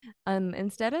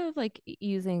Instead of like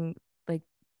using like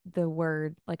the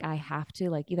word like I have to,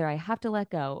 like either I have to let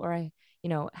go, or I,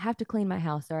 have to clean my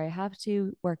house, or I have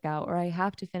to work out, or I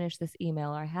have to finish this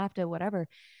email, or I have to whatever,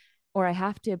 or I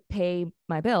have to pay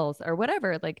my bills or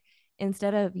whatever. Like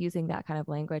instead of using that kind of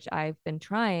language, I've been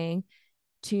trying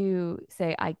to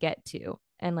say I get to.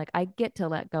 And like, I get to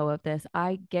let go of this.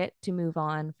 I get to move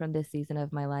on from this season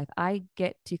of my life. I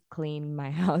get to clean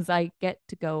my house. I get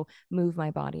to go move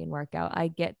my body and work out. I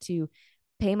get to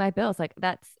pay my bills. Like,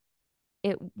 that's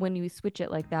it. When you switch it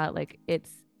like that, like,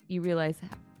 you realize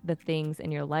the things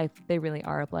in your life, they really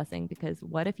are a blessing, because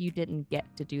what if you didn't get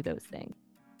to do those things?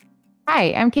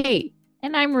 Hi, I'm Kate,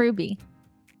 And I'm Ruby.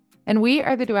 and we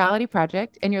are the Duality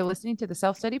Project, and you're listening to the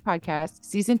Self Study Podcast,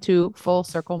 Season 2, Full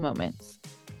Circle Moments.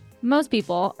 Most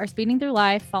people are speeding through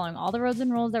life, following all the roads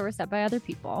and rules that were set by other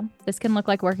people. This can look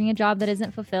like working a job that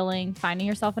isn't fulfilling, finding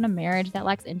yourself in a marriage that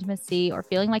lacks intimacy, or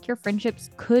feeling like your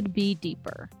friendships could be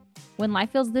deeper. When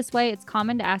life feels this way, it's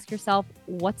common to ask yourself,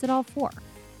 what's it all for?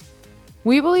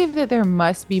 We believe that there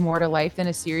must be more to life than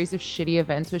a series of shitty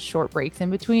events with short breaks in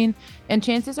between, and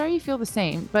chances are you feel the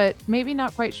same, but maybe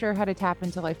not quite sure how to tap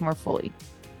into life more fully.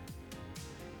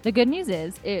 The good news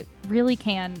is it really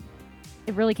can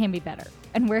be better.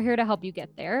 And we're here to help you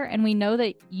get there. And we know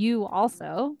that you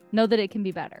also know that it can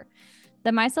be better.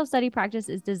 The My Self Study practice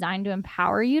is designed to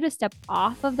empower you to step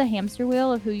off of the hamster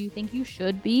wheel of who you think you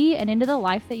should be and into the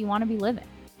life that you want to be living.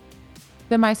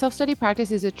 The My Self Study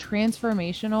Practice is a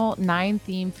transformational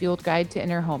 9-theme field guide to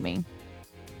inner homing.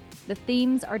 The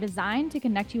themes are designed to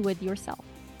connect you with yourself.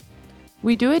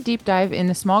 We do a deep dive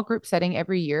in a small group setting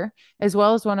every year, as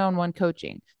well as one-on-one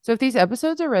coaching. So if these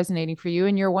episodes are resonating for you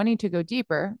and you're wanting to go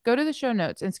deeper, go to the show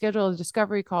notes and schedule a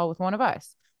discovery call with one of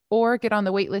us, or get on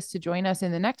the wait list to join us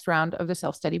in the next round of the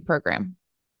self-study program.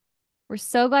 We're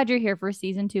so glad you're here for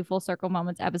Season 2 Full Circle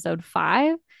Moments, Episode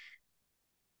 5.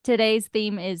 Today's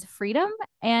theme is freedom,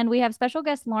 and we have special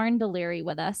guest Lauren DeLeary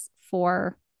with us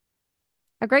for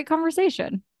a great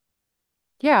conversation.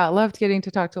 Yeah, I loved getting to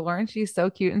talk to Lauren. She's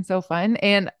so cute and so fun.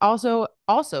 And also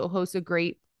hosts a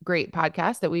great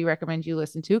podcast that we recommend you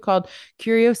listen to called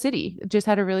Curiosity. It just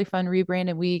had a really fun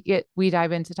rebrand, and we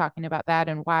dive into talking about that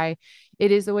and why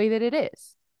it is the way that it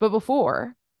is. But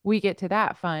before we get to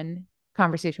that fun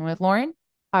conversation with Lauren,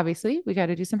 obviously we got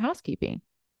to do some housekeeping.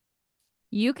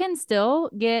 You can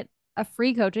still get a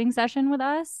free coaching session with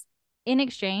us in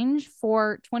exchange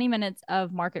for 20 minutes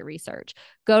of market research.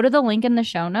 Go to the link in the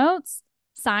show notes,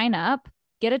 sign up,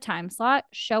 get a time slot,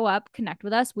 show up, connect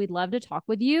with us. We'd love to talk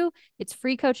with you. It's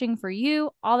free coaching for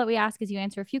you. All that we ask is you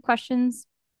answer a few questions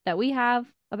that we have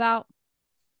about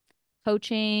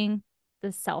coaching,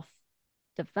 the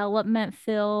self-development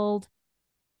field,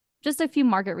 just a few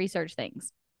market research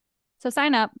things. So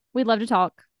sign up. We'd love to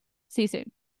talk. See you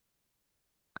soon.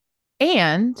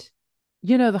 And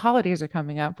the holidays are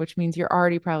coming up, which means you're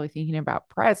already probably thinking about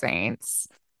presents.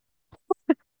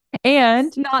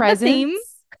 And Not presents the theme.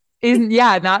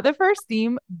 is not the first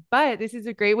theme, but this is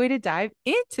a great way to dive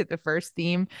into the first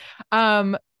theme.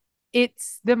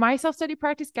 It's the My Self Study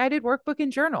Practice Guided Workbook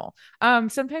and Journal.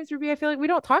 Sometimes, Ruby, I feel like we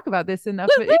don't talk about this enough,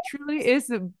 but it truly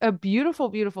is a beautiful,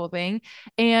 beautiful thing.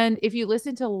 And if you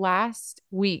listen to last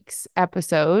week's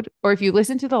episode, or if you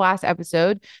listen to the last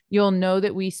episode, you'll know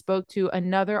that we spoke to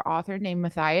another author named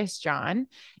Matthias John,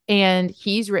 and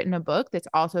he's written a book that's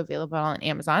also available on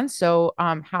Amazon. So,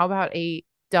 how about a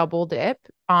double dip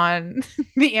on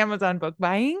the Amazon book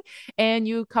buying, and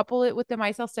you couple it with the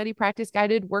My Self Study Practice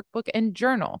Guided Workbook and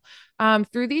Journal.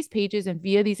 Through these pages and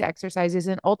via these exercises,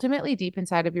 and ultimately deep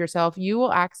inside of yourself, you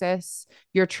will access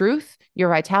your truth, your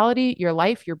vitality, your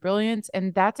life, your brilliance.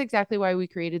 And that's exactly why we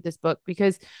created this book,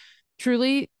 because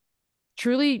truly,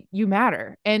 truly you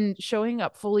matter, and showing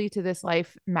up fully to this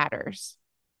life matters.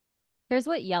 Here's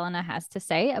what Yelena has to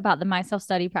say about the My Self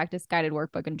Study Practice Guided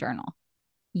Workbook and Journal.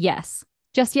 Yes,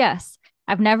 just yes.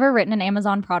 I've never written an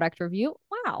Amazon product review.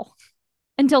 Wow.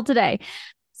 Until today.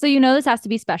 So this has to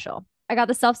be special. I got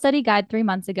the self-study guide 3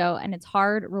 months ago, and it's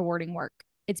hard, rewarding work.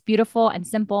 It's beautiful and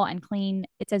simple and clean.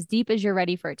 It's as deep as you're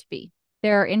ready for it to be.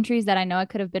 There are entries that I know I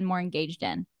could have been more engaged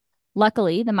in.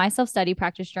 Luckily, the My Self-Study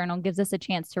Practice Journal gives us a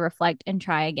chance to reflect and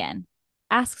try again.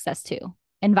 Asks us to,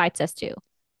 invites us to.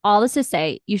 All this to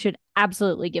say, you should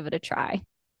absolutely give it a try.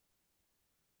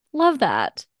 Love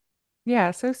that.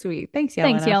 Yeah, so sweet. Thanks, Yelena,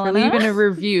 Thanks, Yelena, for leaving a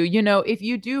review. If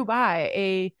you do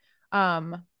buy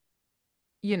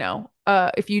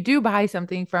if you do buy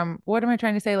something from, what am I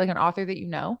trying to say? Like an author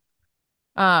that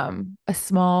a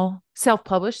small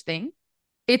self-published thing.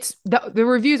 It's the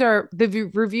reviews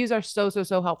are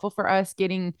so helpful for us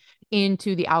getting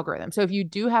into the algorithm. So if you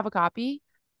do have a copy,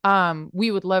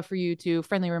 we would love for you to,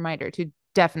 friendly reminder, to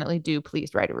definitely do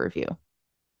please write a review.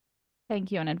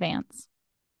 Thank you in advance.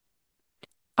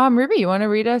 Ruby, you want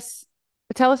to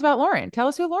tell us about Lauren? Tell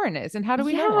us who Lauren is and how do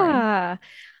we know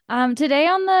Lauren? Today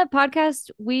on the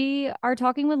podcast, we are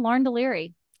talking with Lauren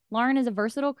DeLeary. Lauren is a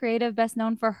versatile creative best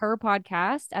known for her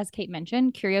podcast, as Kate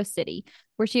mentioned, Curiocity,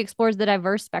 where she explores the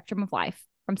diverse spectrum of life.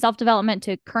 From self-development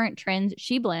to current trends,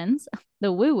 she blends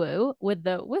the woo-woo with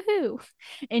the woohoo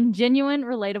in genuine,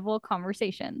 relatable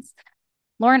conversations.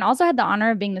 Lauren also had the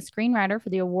honor of being the screenwriter for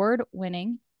the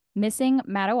award-winning Missing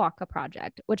Matawaka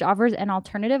project, which offers an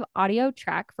alternative audio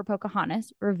track for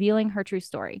Pocahontas, revealing her true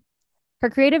story. Her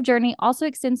creative journey also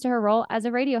extends to her role as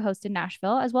a radio host in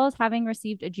Nashville, as well as having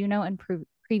received a Juno in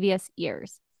previous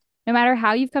years. No matter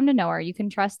how you've come to know her, you can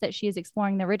trust that she is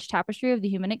exploring the rich tapestry of the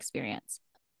human experience.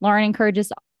 Lauren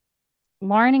encourages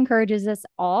us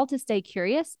all to stay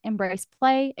curious, embrace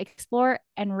play, explore,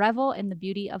 and revel in the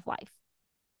beauty of life.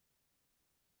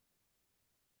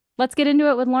 Let's get into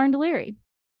it with Lauren DeLeary.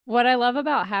 What I love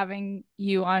about having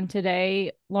you on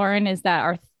today, Lauren, is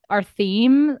that our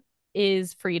theme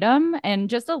is freedom,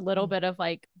 and just a little bit of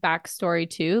like backstory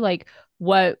too. Like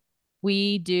what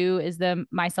we do is the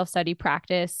My Self Study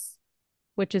practice,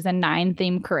 which is a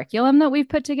 9-theme curriculum that we've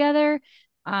put together.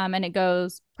 And it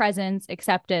goes presence,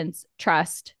 acceptance,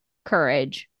 trust,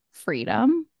 courage,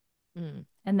 freedom, and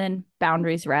then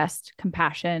boundaries, rest,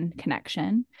 compassion,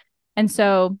 connection. And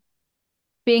so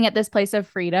being at this place of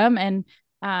freedom and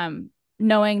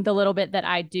knowing the little bit that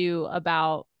I do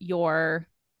about your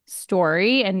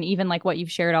story and even like what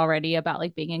you've shared already about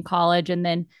like being in college. And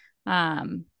then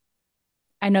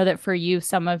I know that for you,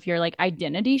 some of your like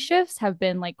identity shifts have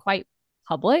been like quite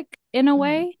public in a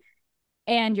way,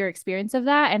 and your experience of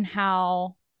that, and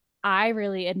how I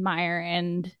really admire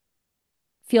and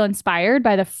feel inspired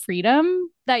by the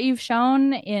freedom that you've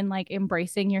shown in like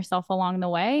embracing yourself along the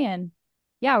way. And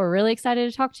yeah, we're really excited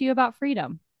to talk to you about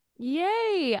freedom.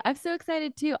 Yay. I'm so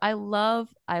excited too. I love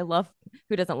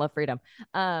who doesn't love freedom?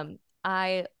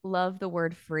 I love the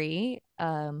word free.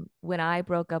 When I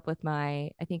broke up with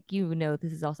I think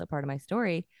this is also part of my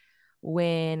story.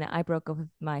 When I broke up with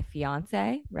my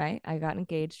fiance, right? I got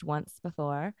engaged once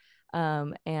before.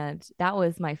 And that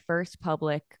was my first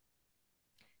public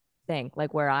thing,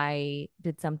 like where I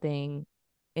did something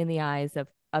in the eyes of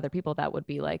other people that would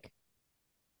be like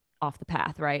off the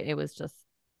path, right? It was just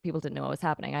people didn't know what was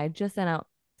happening. I had just sent out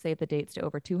save the dates to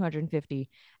over 250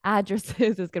 addresses.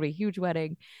 It was gonna be a huge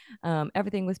wedding.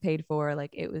 Everything was paid for.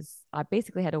 Like I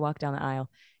basically had to walk down the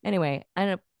aisle. Anyway, I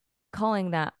ended up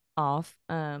calling that off.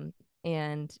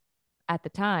 And at the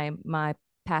time, my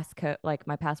passcode, like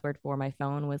my password for my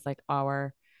phone was like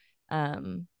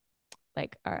I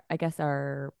guess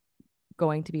our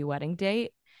going to be wedding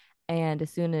date. And as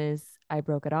soon as I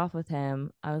broke it off with him,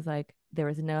 I was like, there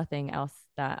was nothing else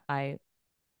that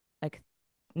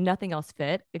nothing else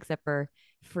fit except for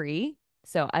free.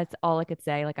 So that's all I could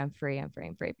say. Like, I'm free, I'm free,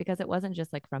 I'm free. Because it wasn't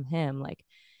just like from him. Like,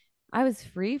 I was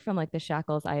free from like the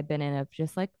shackles I had been in of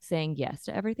just like saying yes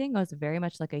to everything. I was very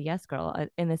much like a yes girl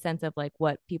in the sense of like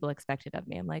what people expected of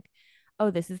me. I'm like,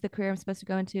 oh, this is the career I'm supposed to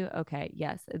go into. Okay,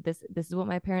 yes. This is what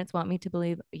my parents want me to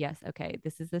believe. Yes. Okay.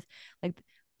 This. Like,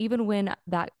 even when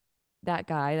that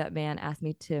man asked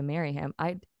me to marry him,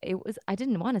 I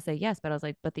didn't want to say yes, but I was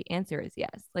like, but the answer is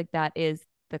yes. Like, that is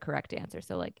the correct answer.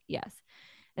 So like, yes.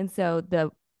 And so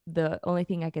the only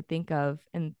thing I could think of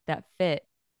and that fit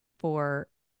for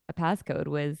a passcode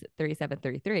was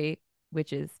 3733,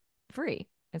 which is free.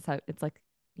 It's like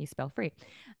you spell free.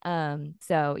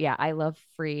 So yeah, I love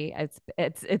free.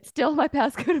 It's still my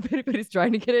passcode if anybody's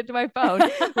trying to get into my phone.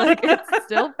 Like, it's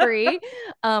still free.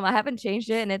 I haven't changed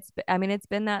it, and it's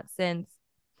been that since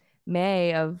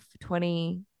May of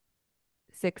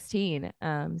 2016.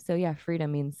 So yeah,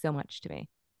 freedom means so much to me.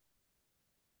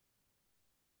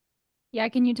 Yeah,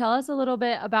 can you tell us a little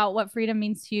bit about what freedom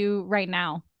means to you right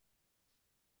now?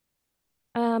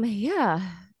 Yeah.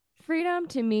 Freedom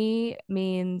to me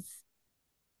means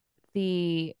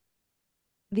the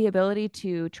ability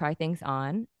to try things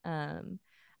on.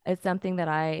 It's something that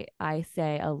I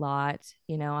say a lot.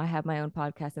 I have my own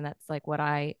podcast, and that's like what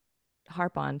I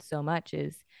harp on so much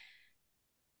is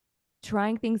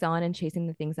trying things on and chasing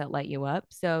the things that light you up.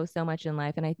 So much in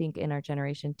life, and I think in our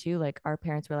generation too, like our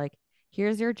parents were like,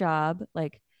 here's your job,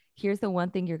 like here's the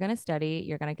one thing you're going to study,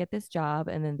 you're going to get this job,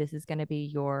 and then this is going to be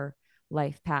your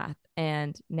life path.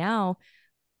 And now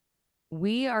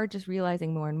we are just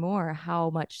realizing more and more how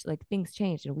much like things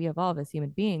change and we evolve as human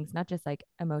beings, not just like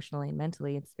emotionally and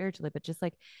mentally and spiritually, but just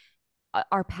like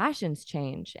our passions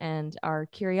change and our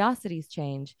curiosities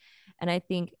change. And I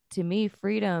think to me,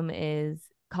 freedom is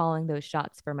calling those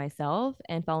shots for myself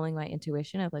and following my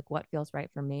intuition of like what feels right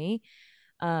for me.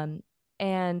 Um,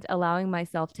 and allowing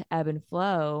myself to ebb and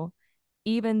flow,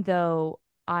 even though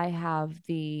I have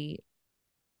the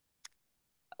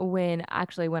when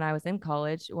I was in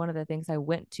college, one of the things I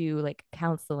went to like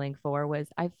counseling for was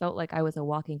I felt like I was a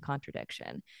walking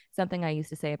contradiction. Something I used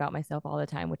to say about myself all the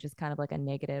time, which is kind of like a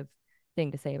negative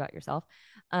thing to say about yourself.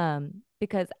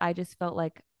 Because I just felt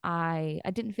like I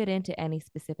didn't fit into any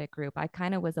specific group. I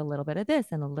kind of was a little bit of this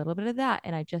and a little bit of that,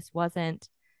 and I just wasn't.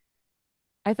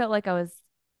 I felt like I was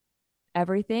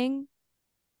everything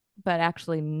but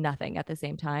actually nothing at the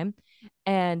same time.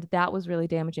 And that was really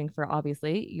damaging for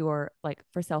obviously your like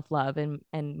for self-love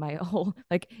and my whole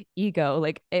like ego.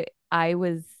 I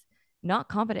was not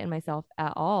confident in myself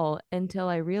at all until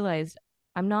I realized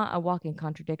I'm not a walking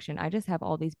contradiction. I just have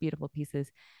all these beautiful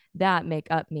pieces that make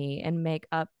up me and make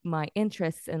up my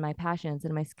interests and my passions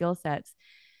and my skill sets.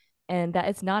 And that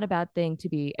it's not a bad thing to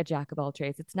be a jack of all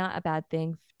trades. It's not a bad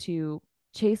thing to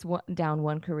down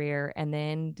one career and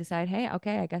then decide, hey,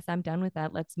 okay, I guess I'm done with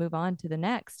that. Let's move on to the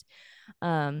next.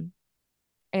 Um,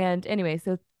 and anyway,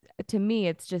 so to me,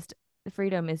 it's just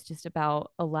freedom is just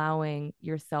about allowing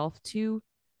yourself to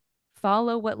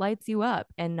follow what lights you up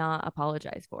and not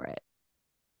apologize for it.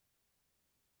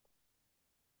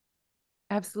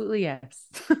 Absolutely, yes.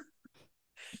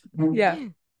 Yeah.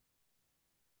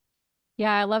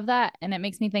 Yeah, I love that. And it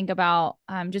makes me think about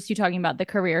just you talking about the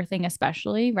career thing,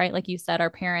 especially, right? Like you said,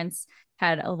 our parents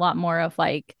had a lot more of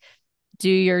like, do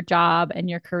your job and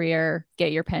your career,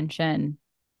 get your pension,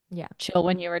 Yeah. chill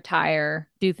when you retire,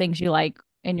 do things you like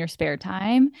in your spare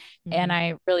time. And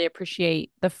Mm-hmm. I really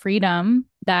appreciate the freedom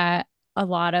that a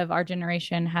lot of our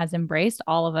generation has embraced,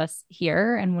 all of us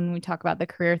here. And when we talk about the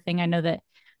career thing, I know that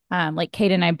like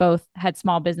Kate and I both had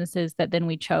small businesses that then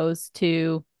we chose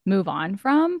to move on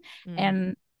from. Mm-hmm.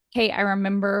 And Kate, I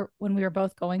remember when we were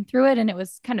both going through it and it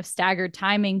was kind of staggered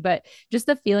timing, but just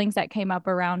the feelings that came up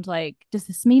around like, does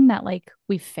this mean that like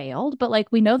we failed? But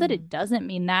like we know that Mm-hmm. it doesn't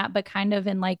mean that, but kind of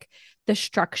in like the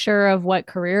structure of what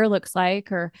career looks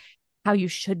like or how you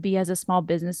should be as a small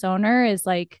business owner is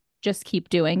like just keep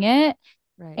doing it.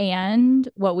 Right. And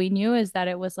what we knew is that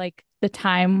it was like the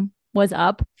time was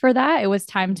up for that. It was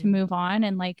time to Mm-hmm. move on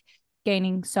and like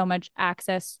gaining so much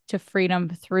access to freedom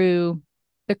through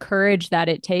the courage that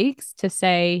it takes to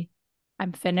say,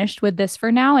 I'm finished with this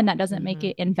for now. And that doesn't make Mm-hmm.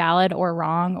 it invalid or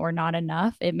wrong or not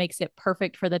enough. It makes it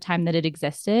perfect for the time that it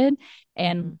existed Mm-hmm.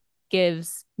 and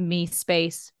gives me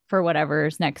space for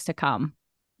whatever's next to come.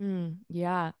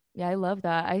 Yeah. Yeah, I love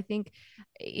that. I think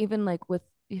even like with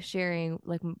sharing,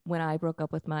 like when I broke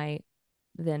up with my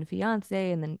then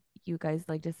fiance, and then you guys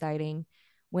like deciding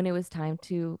when it was time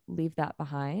to leave that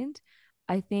behind,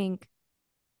 I think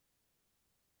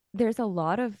there's a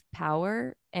lot of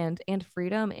power and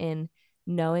freedom in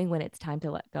knowing when it's time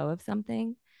to let go of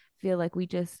something. Feel like we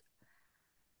just,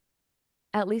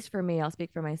 at least for me, I'll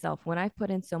speak for myself. When I've put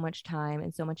in so much time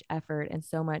and so much effort and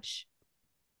so much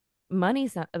money,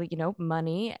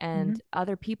 money Mm-hmm. and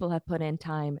other people have put in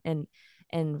time and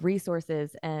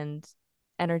resources and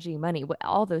energy, money,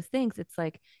 all those things. It's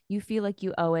like you feel like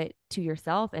you owe it to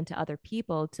yourself and to other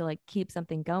people to like keep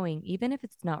something going, even if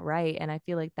it's not right. And I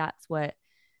feel like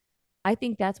I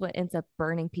think that's what ends up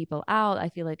burning people out. I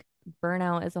feel like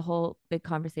burnout is a whole big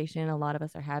conversation a lot of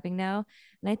us are having now.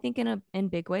 And I think in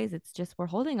big ways, it's just we're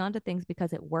holding on to things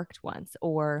because it worked once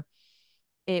or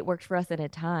it worked for us at a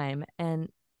time. And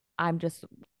I'm just,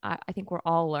 I think we're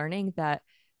all learning that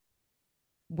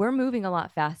we're moving a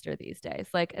lot faster these days.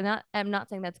 Like, and I'm not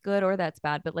saying that's good or that's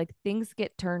bad, but like things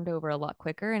get turned over a lot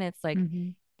quicker. And it's like Mm-hmm.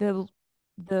 the,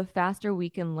 the faster we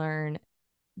can learn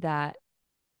that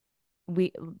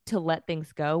we to let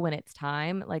things go when it's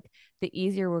time, like the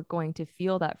easier we're going to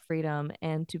feel that freedom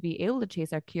and to be able to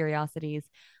chase our curiosities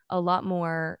a lot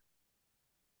more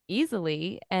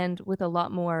easily and with a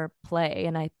lot more play.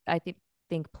 And I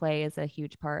think play is a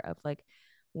huge part of like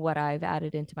what I've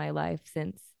added into my life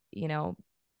since,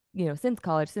 since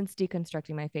college, since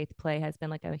deconstructing my faith. Play has been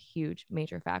like a huge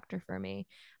major factor for me.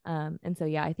 And so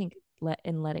yeah, I think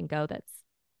letting go, that's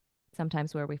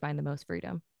sometimes where we find the most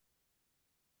freedom.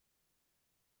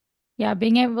 Yeah,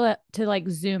 being able to like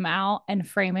zoom out and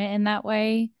frame it in that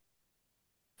way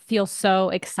feels so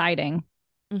exciting.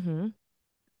 Mm-hmm.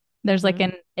 There's like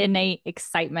Mm-hmm. an innate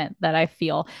excitement that I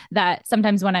feel that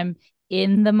sometimes when I'm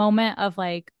in the moment of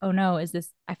like, oh no,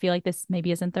 I feel like this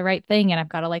maybe isn't the right thing and I've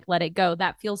got to like let it go.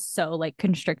 That feels so like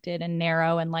constricted and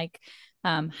narrow and like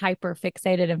hyper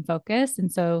fixated and focused.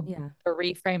 And so Yeah. to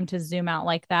reframe to zoom out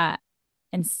like that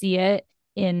and see it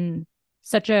in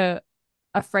such a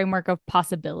framework of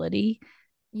possibility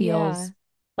Yeah. feels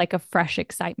like a fresh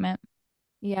excitement.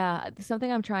 Yeah,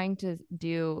 something I'm trying to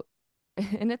do,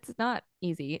 and it's not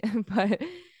easy, but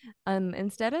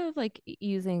instead of like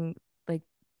using like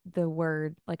the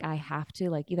word like I have to,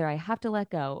 like either I have to let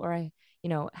go or I,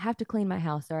 have to clean my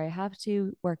house or I have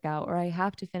to work out or I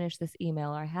have to finish this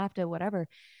email or I have to whatever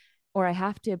or I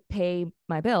have to pay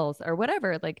my bills or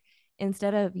whatever, like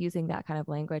instead of using that kind of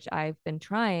language, I've been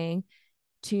trying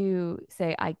to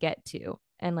say I get to.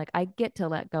 And like, I get to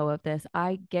let go of this.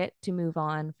 I get to move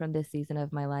on from this season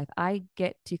of my life. I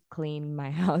get to clean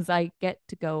my house. I get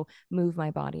to go move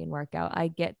my body and work out. I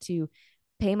get to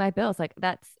pay my bills. Like,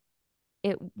 that's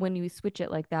it. When you switch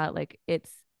it like that, like,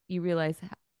 you realize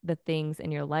the things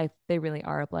in your life, they really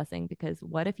are a blessing because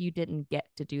what if you didn't get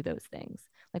to do those things?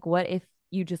 Like, what if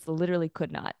you just literally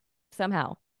could not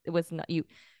somehow? It was not you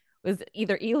was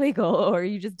either illegal or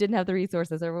you just didn't have the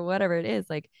resources or whatever it is.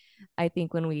 Like, I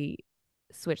think when we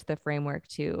switch the framework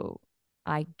to,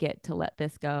 I get to let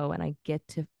this go and I get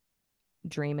to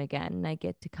dream again and I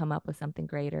get to come up with something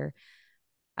greater,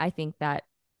 I think that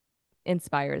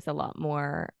inspires a lot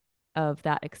more of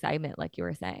that excitement, like you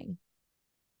were saying.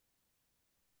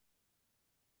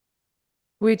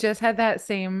 We just had that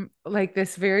same, like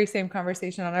this very same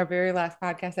conversation on our very last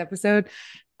podcast episode.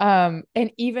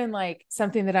 And even like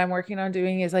something that I'm working on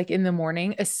doing is like in the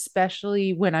morning,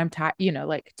 especially when I'm tired,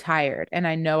 like tired and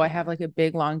I know I have Yeah. like a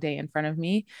big long day in front of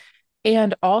me.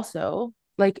 And also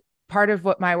like part of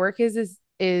what my work is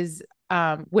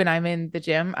when I'm in the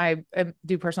gym, I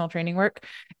do personal training work.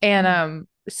 And Mm.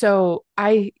 so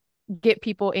I get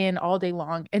people in all day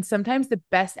long. And sometimes the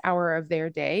best hour of their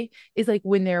day is like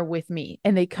when they're with me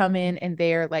and they come Mm. in and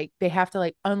they're like, they have to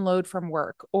like unload from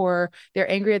work or they're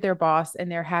angry at their boss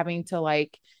and they're having to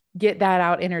like get that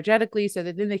out energetically so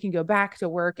that then they can go back to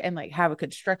work and like have a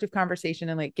constructive conversation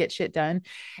and like get shit done.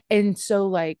 And so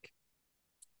like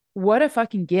what a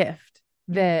fucking gift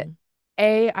that Mm.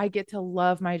 I get to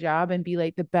love my job and be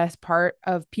like the best part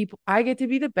of people. I get to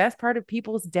be the best part of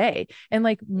people's day. And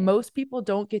like Yeah. most people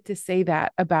don't get to say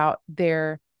that about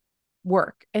their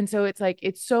work. And so it's like,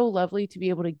 it's so lovely to be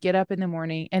able to get up in the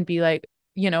morning and be like,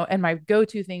 and my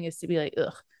go-to thing is to be like,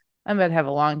 ugh, I'm about to have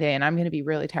a long day and I'm going to be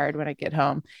really tired when I get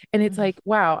home. And it's like,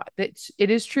 wow,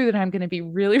 it is true that I'm going to be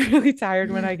really, really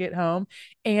tired when I get home.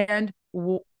 And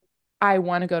I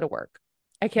want to go to work.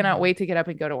 I cannot Mm. wait to get up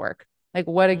and go to work. Like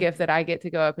what a gift Mm. that I get to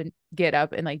go up and get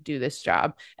up and like do this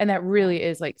job. And that Yeah. really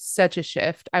is like such a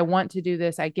shift. I want to do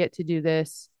this. I get to do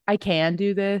this. I can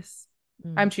do this.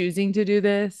 I'm Mm. choosing to do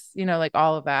this, like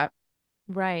all of that.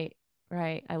 Right.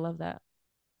 Right. I love that.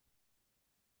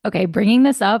 Okay, bringing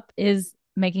this up is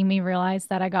making me realize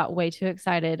that I got way too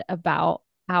excited about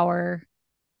our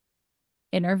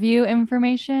interview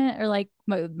information or like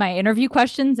my interview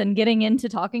questions and getting into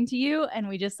talking to you. And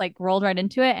we just like rolled right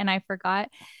into it. And I forgot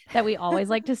that we always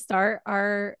like to start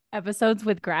our episodes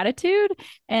with gratitude.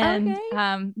 And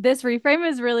Okay. this reframe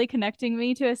is really connecting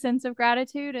me to a sense of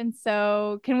gratitude. And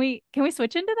so can we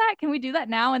switch into that? Can we do that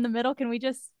now in the middle? Can we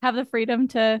just have the freedom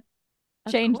to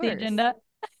Of change the course. agenda?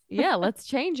 Yeah, let's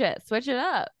change it. Switch it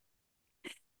up.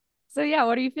 So yeah,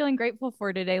 what are you feeling grateful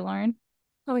for today, Lauren?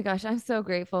 Oh my gosh, I'm so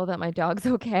grateful that my dog's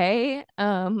okay.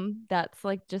 That's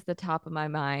like just the top of my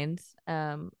mind.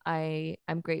 I'm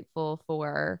grateful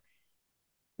for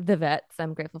the vets.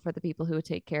 I'm grateful for the people who would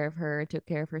take care of her, took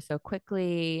care of her so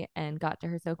quickly and got to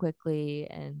her so quickly.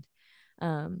 And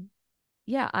um,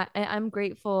 yeah, I'm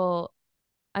grateful.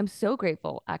 I'm so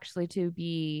grateful actually to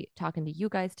be talking to you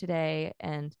guys today.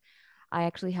 And I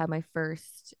actually had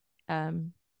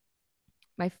um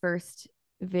my first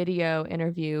video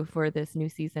interview for this new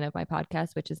season of my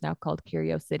podcast, which is now called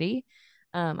Curiosity.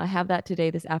 I have that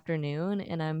today, this afternoon,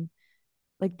 and I'm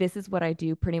like, this is what I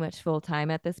do pretty much full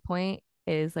time at this point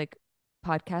is like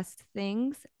podcast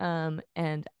things. And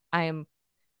I am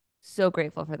so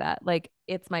grateful for that. Like,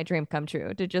 it's my dream come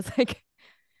true to just like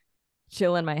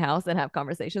chill in my house and have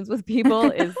conversations with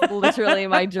people is literally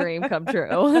my dream come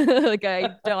true. Like, I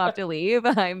don't have to leave.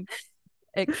 I'm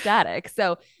ecstatic.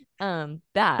 So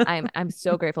that I'm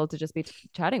so grateful to just be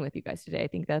chatting with you guys today. I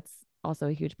think that's also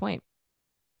a huge point.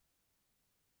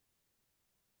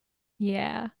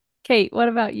 Yeah. Kate, what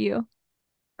about you?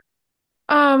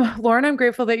 Lauren, I'm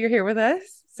grateful that you're here with us.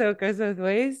 So it goes both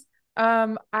ways.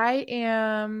 I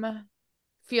am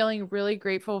feeling really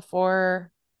grateful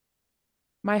for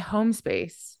my home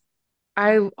space.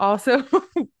 I also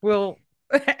will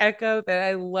echo that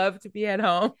I love to be at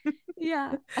home.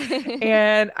 Yeah.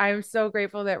 And I'm so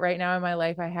grateful that right now in my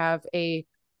life, I have a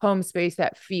home space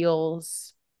that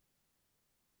feels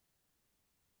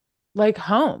like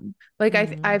home. Like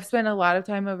Mm. I've spent a lot of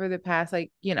time over the past,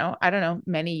 like, I don't know,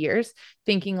 many years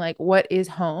thinking like, what is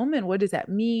home and what does that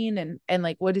mean? And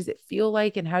like, what does it feel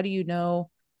like? And how do you know?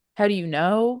 How do you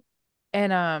know?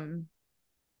 And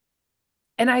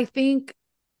I think,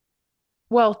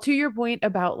 well, to your point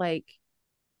about like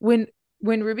when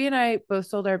Ruby and I both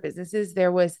sold our businesses,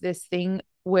 there was this thing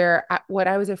where what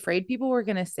I was afraid people were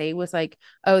going to say was like,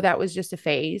 oh, that was just a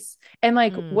phase. And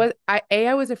like, Mm.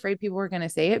 I was afraid people were going to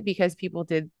say it because people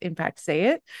did in fact say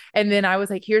it. And then I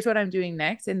was like, here's what I'm doing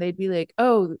next. And they'd be like,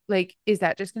 oh, like, is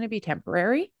that just going to be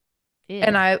temporary? Ew.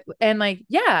 And like,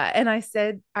 yeah. And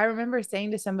I remember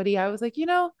saying to somebody, I was like,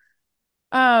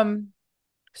 um,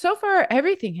 so far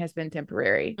everything has been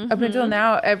temporary. Up until Mm-hmm.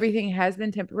 now, everything has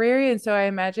been temporary. And so I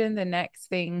imagine the next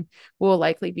thing will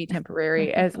likely be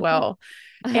temporary as well.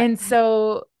 And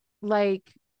so like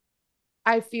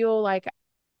I feel like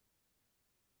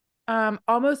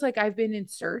almost like I've been in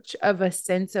search of a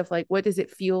sense of like what does it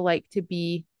feel like to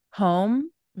be home?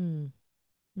 Mm.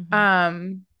 Mm-hmm.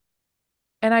 Um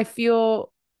and I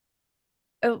feel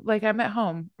like I'm at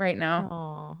home right now.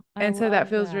 Oh, I And so that love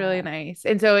feels really that. nice.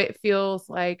 And so it feels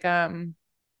like an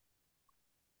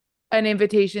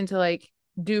invitation to like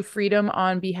do freedom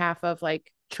on behalf of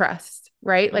like trust,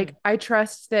 right? Like Mm. I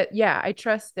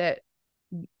trust that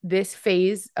this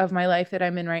phase of my life that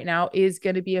I'm in right now is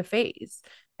going to be a phase.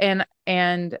 And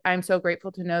I'm so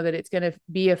grateful to know that it's going to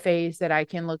be a phase that I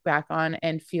can look back on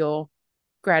and feel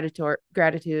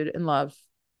gratitude and love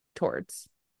towards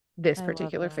this I love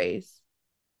particular that. phase.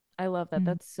 I love that. Mm-hmm.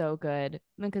 That's so good.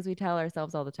 Because we tell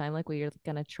ourselves all the time, like we're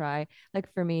gonna try.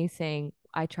 Like for me, saying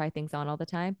I try things on all the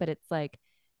time, but it's like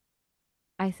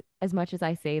as much as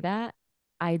I say that,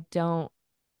 I don't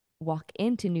walk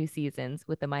into new seasons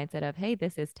with the mindset of, hey,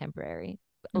 this is temporary.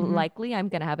 Mm-hmm. Likely I'm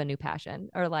gonna have a new passion,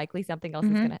 or likely something else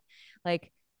is Mm-hmm. gonna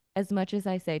like. As much as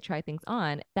I say try things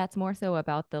on, that's more so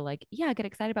about the like, yeah, get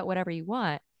excited about whatever you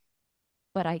want,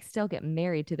 but I still get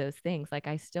married to those things. Like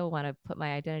I still want to put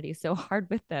my identity so hard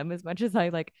with them as much as I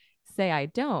like say I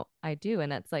don't, I do. And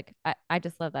that's like I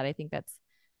just love that. I think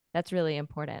that's really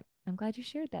important. I'm glad you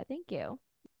shared that. Thank you.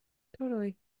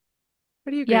 Totally.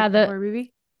 What are you Yeah, grateful for,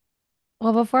 Ruby?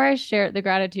 well, before I share the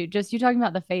gratitude, just you talking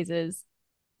about the phases,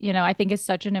 I think is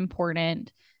such an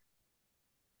important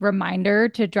reminder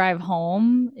to drive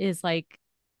home is like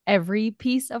every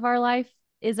piece of our life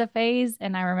is a phase.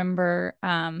 And I remember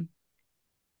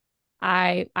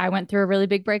I went through a really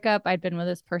big breakup. I'd been with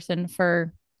this person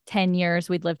for 10 years.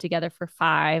 We'd lived together for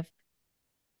 5.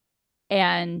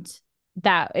 And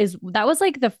that was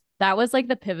like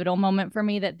the pivotal moment for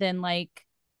me that then like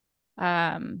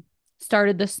um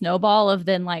started the snowball of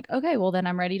then like, okay, well then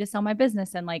I'm ready to sell my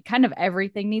business and like kind of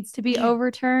everything needs to be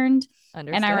overturned. And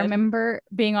I Understood. remember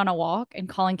being on a walk and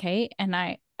calling Kate, and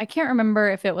I can't remember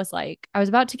if it was like I was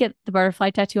about to get the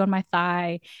butterfly tattoo on my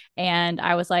thigh, and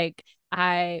I was like,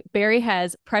 I Barry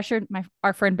has pressured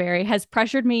our friend Barry has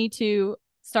pressured me to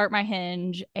start my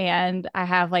hinge, and I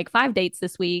have like 5 dates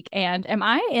this week, and am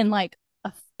I in like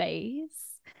a phase?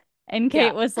 And Yeah.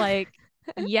 Kate was like,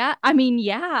 yeah, I mean,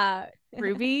 yeah,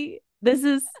 Ruby, this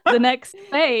is the next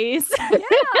phase.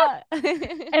 Yeah.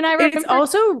 And I It's remember,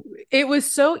 also it was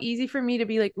so easy for me to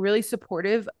be like really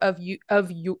supportive of you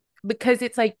because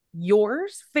it's like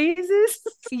yours phases.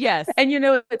 Yes. And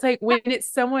it's like when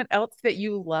it's someone else that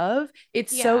you love,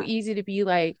 it's so yeah, easy to be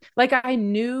like I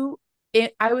knew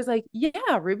it. I was like,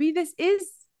 yeah, Ruby, this is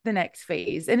the next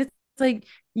phase. And it's like,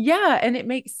 yeah, and it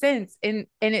makes sense. And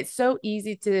it's so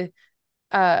easy to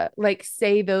like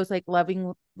say those like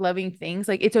loving things,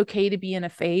 like it's okay to be in a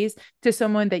phase to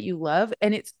someone that you love,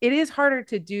 and it is harder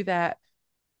to do that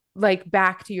like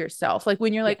back to yourself, like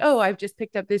when you're like, oh, Yes. I've just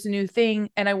picked up this new thing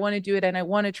and I want to do it and I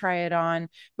want to try it on,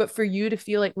 but for you to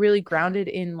feel like really grounded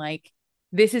in like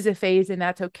this is a phase and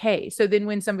that's okay. So then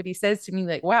when somebody says to me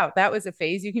like, wow, that was a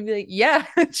phase, you can be like, yeah,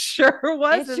 it sure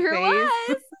was It a sure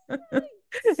phase. was.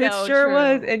 It So sure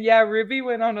was. true. And yeah, Ruby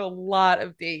went on a lot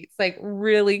of dates like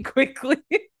really quickly.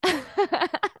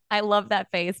 I love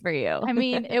that face for you. I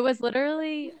mean, it was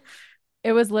literally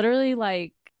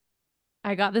like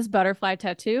I got this butterfly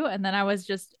tattoo, and then I was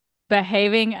just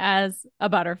behaving as a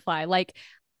butterfly. Like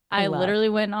I I love. literally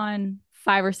went on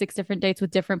 5 or 6 different dates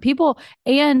with different people.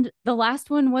 And the last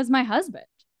one was my husband.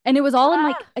 And it was all in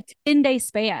like Ah, a 10-day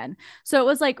span. So it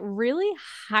was like really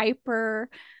hyper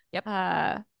yep.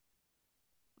 uh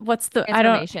what's the I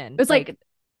don't it Transformation. was Like, like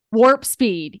warp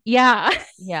speed. Yeah.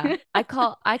 yeah. I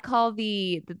call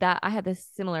the that I had this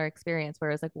similar experience where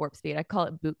it was like warp speed. I call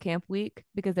it boot camp week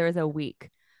because there was a week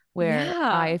where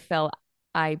Yeah.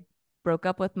 I broke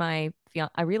up with my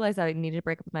fiance. I realized I needed to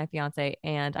break up with my fiance,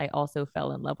 and I also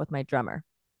fell in love with my drummer.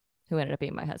 who ended up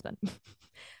being my husband.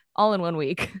 All in 1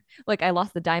 week. Like I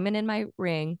lost the diamond in my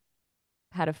ring,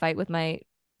 had a fight with my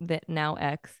now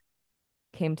ex,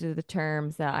 came to the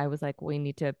terms that I was like, we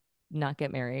need to not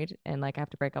get married and like I have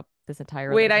to break up this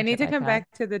entire Wait, I need relationship to I've come had.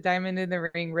 back to the diamond in the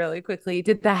ring really quickly.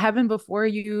 Did that happen before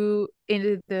you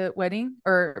ended the wedding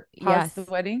or paused the Yes.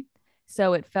 wedding?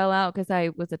 So it fell out because I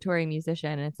was a touring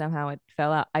musician and somehow it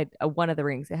fell out. I one of the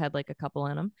rings, it had like a couple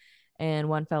in them and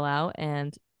one fell out.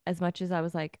 And as much as I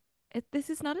was like, this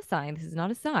is not a sign. This is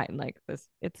not a sign. Like this,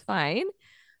 it's fine.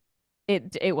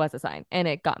 It was a sign and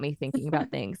it got me thinking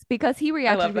about things because he I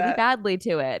reacted love really that. badly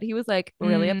to it. He was like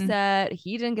really Mm, upset.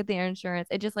 He didn't get the insurance.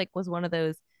 It just like was one of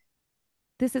those,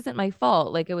 this isn't my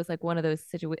fault. Like it was like one of those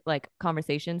like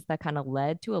conversations that kind of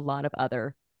led to a lot of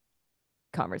other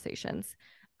conversations.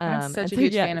 I'm such And a so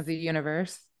huge yes. fan of the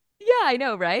universe. Yeah, I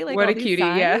know, right? Like What all a these cutie.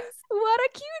 signs. Yeah. What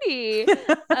a cutie.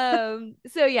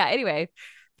 So yeah, anyway,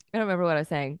 I don't remember what I was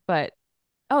saying, but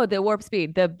oh, the warp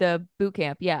speed, the boot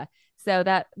camp. Yeah. So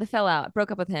that the fell out, broke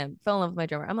up with him, fell in love with my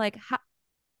drummer. I'm like,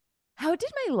 how did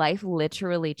my life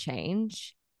literally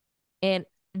change in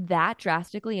that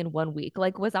drastically in 1 week?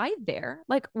 Like, was I there?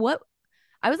 Like, what?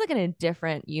 I was like in a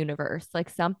different universe. Like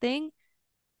something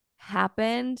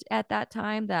happened at that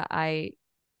time that I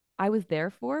was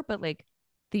there for, but like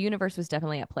the universe was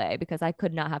definitely at play because I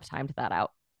could not have timed that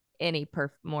out any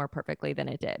more perfectly than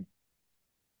it did.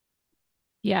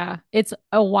 yeah, it's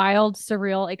a wild,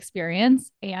 surreal experience.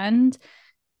 And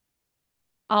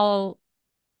I'll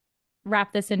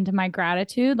wrap this into my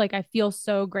gratitude. Like, I feel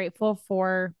so grateful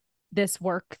for this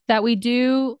work that we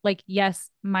do. Like, yes,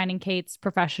 mine and Kate's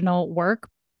professional work,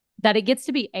 that it gets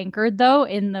to be anchored though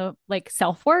in the like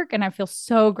self work. And I feel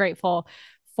so grateful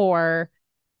for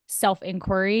self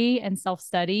inquiry and self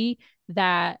study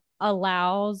that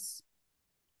allows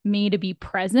me to be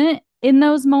present in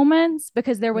those moments,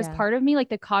 because there was Yeah. part of me, like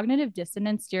the cognitive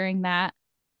dissonance during that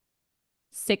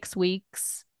 6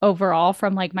 weeks overall,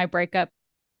 from like my breakup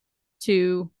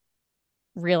to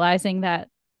realizing that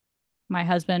my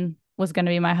husband was going to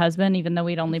be my husband, even though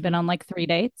we'd only been on like 3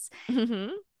 dates.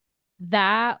 Mm-hmm.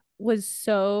 That was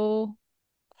so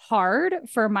hard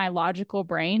for my logical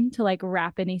brain to like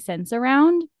wrap any sense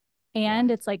around. Yeah.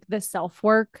 And it's like the self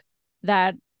work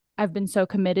that I've been so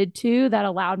committed to that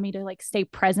allowed me to like stay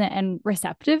present and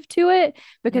receptive to it,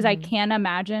 because I Mm-hmm. can't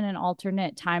imagine an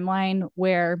alternate timeline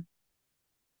where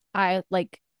I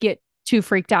like get too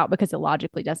freaked out because it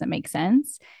logically doesn't make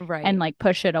sense and Right. like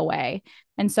push it away.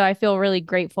 And so I feel really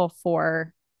grateful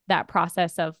for that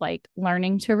process of like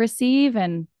learning to receive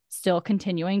and still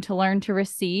continuing to learn to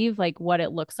receive, like what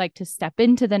it looks like to step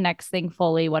into the next thing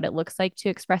fully, what it looks like to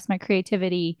express my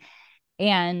creativity.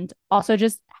 And also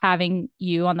just having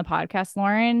you on the podcast,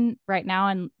 Lauren, right now,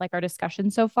 and like our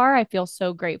discussion so far, I feel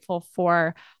so grateful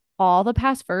for all the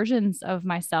past versions of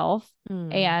myself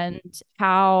Mm. and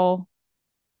how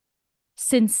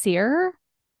sincere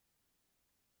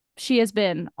she has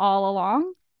been all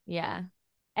along, Yeah.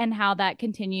 and how that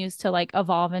continues to like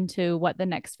evolve into what the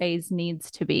next phase needs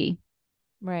to be.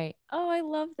 Right. Oh, I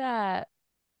love that.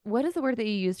 What is the word that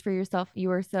you used for yourself? You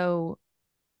were so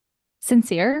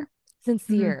Sincere. Mm-hmm.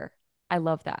 sincere. I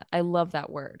love that. I love that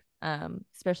word.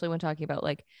 Especially when talking about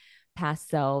like past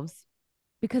selves,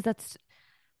 because that's,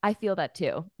 I feel that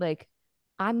too. Like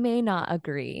I may not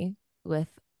agree with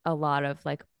a lot of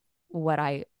like what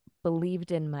I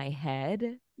believed in my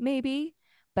head, maybe,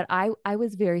 but I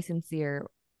was very sincere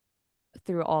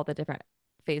through all the different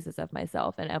phases of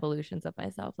myself and evolutions of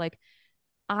myself. Like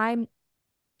I'm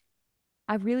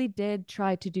I really did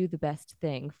try to do the best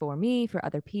thing for me, for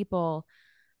other people,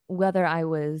 whether I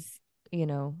was, you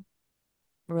know,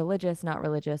 religious, not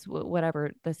religious,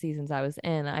 whatever the seasons I was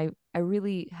in. I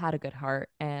really had a good heart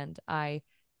and I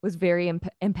was very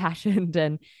impassioned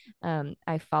and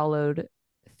I followed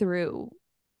through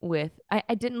with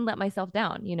I didn't let myself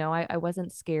down. I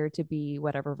wasn't scared to be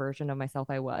whatever version of myself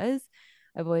I was.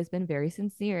 I've always been very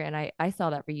sincere and I saw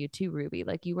that for you too, Ruby.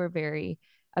 Like you were a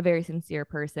very sincere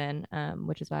person,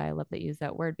 which is why I love that you use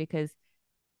that word because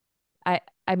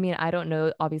I mean, I don't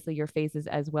know obviously your faces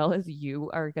as well as you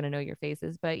are going to know your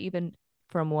faces, but even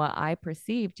from what I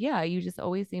perceived, yeah, you just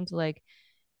always seemed to like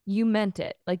you meant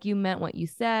it. Like you meant what you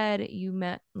said, you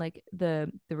meant like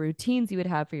the routines you would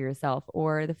have for yourself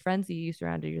or the friends you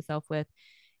surrounded yourself with.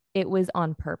 It was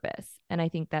on purpose. And I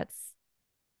think that's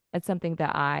something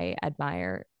that I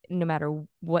admire no matter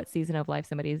what season of life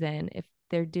somebody's in. If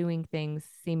they're doing things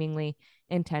seemingly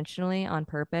intentionally on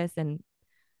purpose and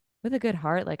with a good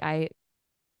heart, like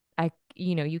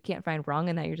you can't find wrong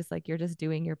in that. You're just like, you're just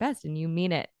doing your best and you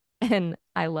mean it. And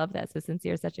I love that. So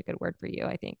sincere is such a good word for you,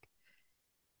 I think.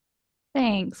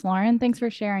 Thanks, Lauren. Thanks for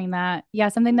sharing that. Yeah,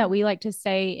 something that we like to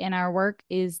say in our work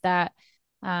is that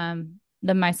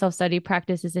the myself study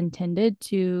practice is intended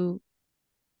to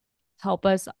help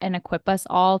us and equip us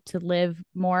all to live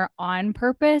more on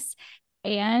purpose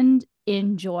and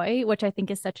in joy, which I think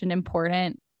is such an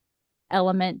important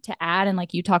element to add. And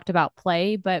like you talked about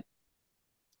play, but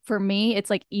for me, it's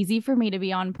like easy for me to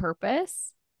be on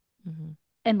purpose Mm-hmm.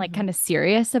 and like Mm-hmm. kind of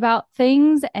serious about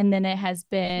things. And then it has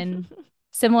been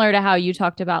similar to how you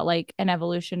talked about like an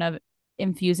evolution of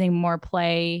infusing more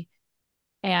play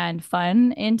and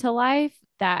fun into life.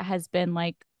 That has been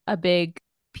like a big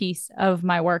piece of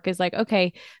my work is like,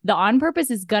 okay, the on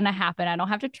purpose is going to happen. I don't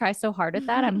have to try so hard at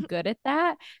that. I'm good at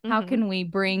that. How Mm-hmm. can we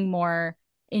bring more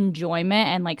enjoyment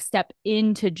and like step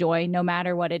into joy no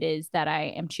matter what it is that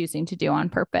I am choosing to do on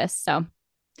purpose? So,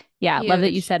 yeah, love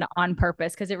that you Huge. said on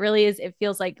purpose because it really is, it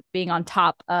feels like being on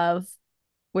top of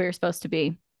where you're supposed to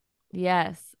be.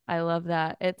 Yes, I love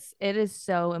that. It is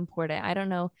so important. I don't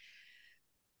know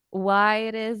why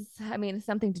it is. I mean, it's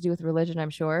something to do with religion, I'm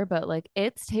sure, but like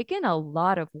it's taken a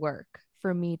lot of work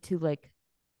for me to like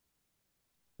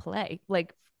play,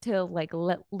 like to like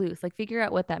let loose, like figure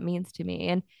out what that means to me.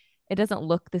 And it doesn't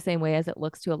look the same way as it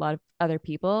looks to a lot of other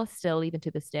people still, even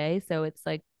to this day. So it's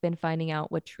like been finding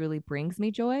out what truly brings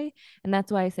me joy. And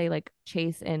that's why I say like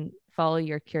chase and follow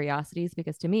your curiosities,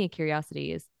 because to me,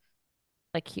 curiosity is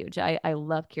like huge. I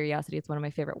love curiosity. It's one of my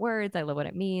favorite words. I love what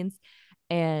it means.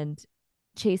 And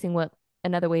chasing what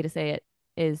another way to say it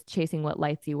is chasing what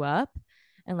lights you up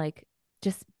and like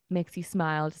just makes you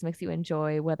smile, just makes you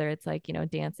enjoy, whether it's like,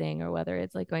 dancing or whether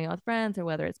it's like going out with friends or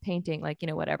whether it's painting, like,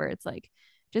 whatever. It's like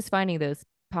just finding those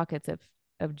pockets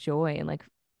of joy. And like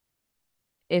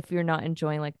if you're not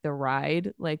enjoying like the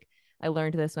ride, like I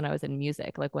learned this when I was in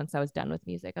music. Like once I was done with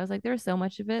music, I was like, there was so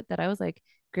much of it that I was like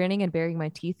grinning and baring my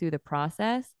teeth through the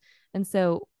process. And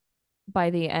so by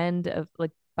the end of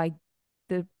like by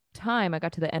the time I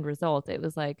got to the end result, it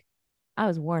was like I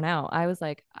was worn out. I was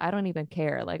like, I don't even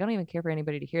care. Like, I don't even care for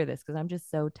anybody to hear this because I'm just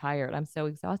so tired. I'm so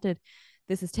exhausted.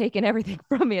 This has taken everything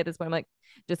from me at this point. I'm like,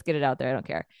 just get it out there. I don't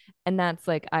care. And that's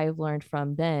like I've learned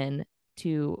from then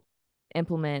to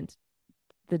implement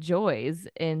the joys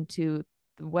into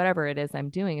whatever it is I'm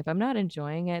doing. If I'm not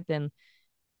enjoying it, then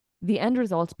the end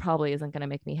result probably isn't going to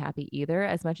make me happy either.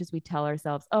 As much as we tell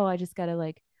ourselves, oh, I just got to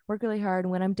like work really hard.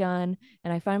 And when I'm done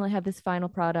and I finally have this final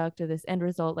product or this end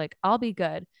result, like I'll be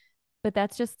good. But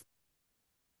that's just,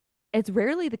 it's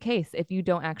rarely the case if you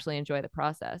don't actually enjoy the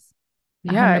process.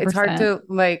 Yeah, it's hard 100%. to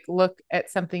like look at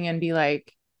something and be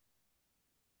like,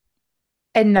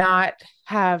 and not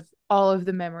have all of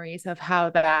the memories of how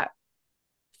that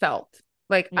felt.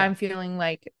 Like Yeah. I'm feeling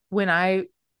like when I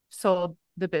sold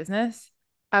the business,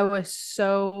 I was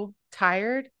so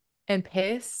tired and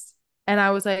pissed. And I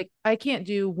was like, I can't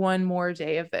do one more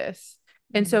day of this.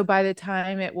 And Mm, so by the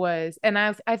time it was, and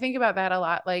I think about that a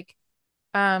lot, like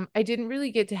I didn't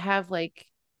really get to have like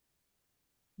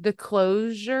the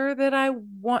closure that I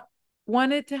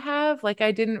wanted to have. Like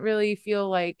I didn't really feel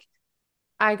like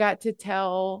I got to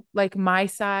tell like my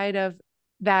side of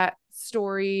that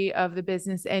story of the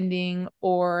business ending,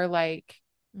 or like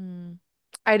mm,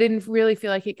 I didn't really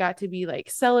feel like it got to be like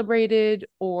celebrated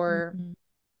or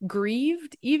mm-hmm.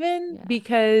 grieved even Yeah.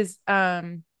 because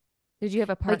Did you have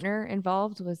a like partner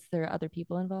involved? Was there other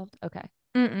people involved? Okay.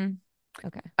 mm-mm.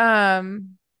 Okay.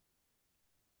 um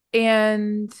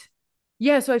and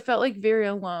yeah, so I felt like very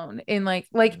alone in like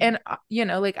Mm,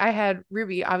 and like I had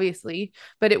Ruby obviously,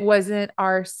 but it wasn't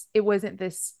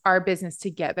this our business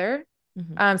together.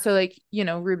 mm-hmm. So like,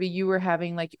 Ruby, you were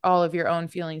having like all of your own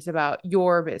feelings about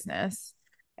your business.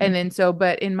 And Mm-hmm. then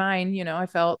but in mine, I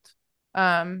felt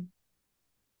um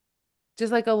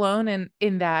just like alone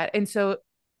in that. And so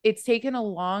it's taken a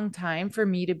long time for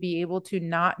me to be able to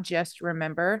not just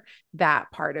remember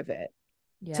that part of it,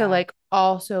 to Yeah. like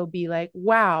also be like,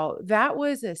 wow, that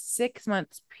was a 6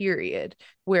 months period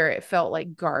where it felt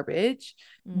like garbage.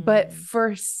 But Mm,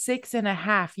 for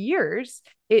 6.5 years,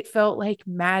 it felt like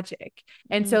magic.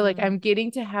 And so like mm, I'm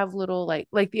getting to have little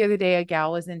like the other day, a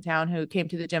gal was in town who came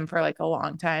to the gym for like a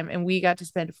long time, and we got to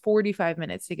spend 45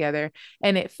 minutes together.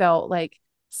 And it felt like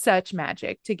such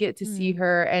magic to get to see mm.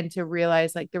 her and to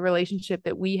realize like the relationship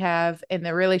that we have and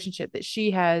the relationship that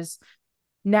she has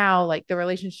now, like the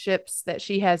relationships that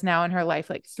she has now in her life,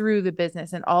 like through the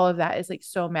business, and all of that is like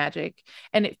so magic.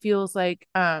 And it feels like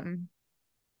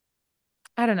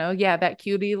I don't know, yeah, that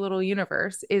cutie little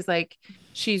universe is like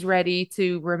she's ready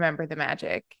to remember the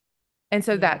magic. And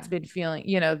so that's Yeah. been feeling,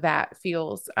 that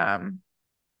feels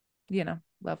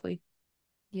lovely.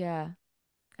 Yeah.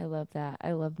 I love that.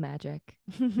 I love magic.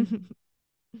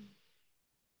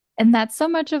 And that's so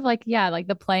much of like, yeah, like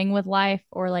the playing with life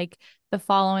or like the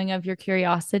following of your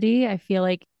curiosity. I feel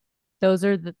like those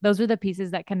are the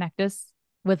pieces that connect us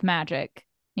with magic,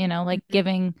 like Mhm.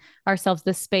 giving ourselves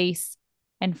the space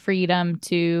and freedom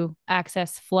to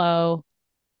access flow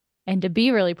and to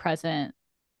be really present.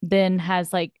 Then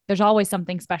has like there's always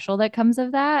something special that comes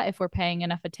of that if we're paying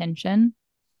enough attention.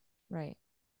 Right.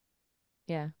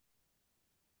 Yeah.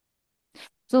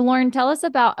 So Lauren, tell us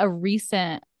about a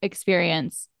recent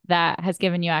experience that has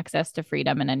given you access to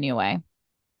freedom in a new way.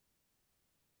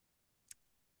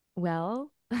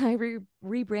 Well, I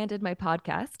rebranded my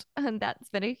podcast, and that's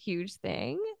been a huge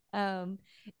thing. Um,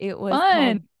 it was Fun.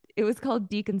 called it was called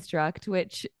Deconstruct,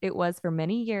 which it was for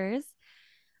many years.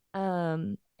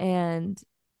 And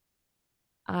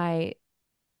I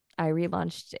I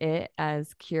relaunched it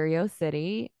as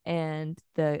Curiosity, and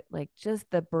the like just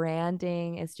the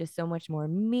branding is just so much more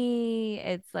me.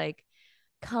 It's like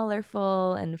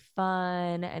colorful and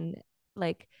fun, and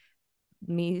like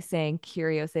me saying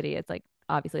Curiosity, it's like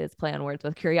obviously it's play on words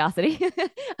with curiosity.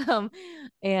 um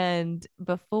and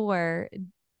before,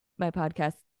 my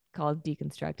podcast called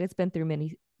Deconstruct, it's been through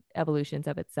many evolutions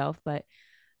of itself, but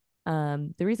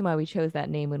the reason why we chose that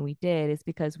name when we did is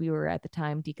because we were at the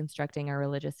time deconstructing our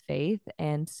religious faith.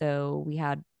 And so we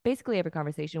had basically every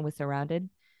conversation was surrounding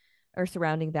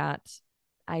that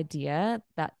idea,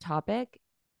 that topic.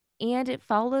 And it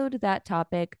followed that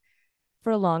topic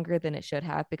for longer than it should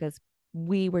have, because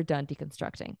we were done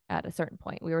deconstructing at a certain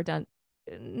point. We were done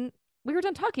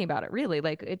talking about it, really.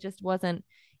 Like, it just wasn't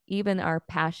even our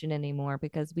passion anymore,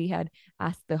 because we had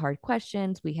asked the hard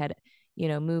questions. We had,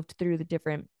 moved through the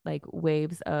different like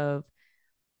waves of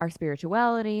our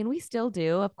spirituality, and we still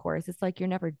do, of course. It's like you're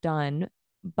never done,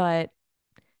 but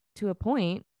to a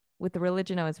point, with the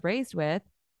religion I was raised with,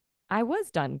 I was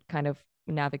done kind of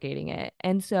navigating it.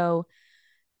 And so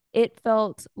it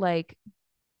felt like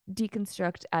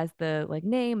deconstruct, as the like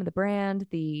name, the brand,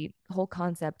 the whole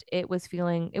concept, it was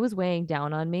weighing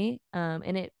down on me.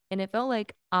 And it felt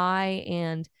like I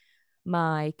and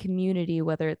my community,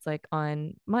 whether it's like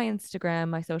on my Instagram,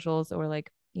 my socials, or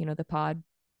like, the pod,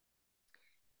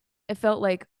 it felt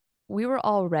like we were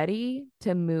all ready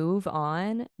to move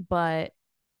on, but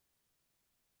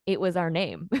it was our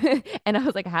name. And I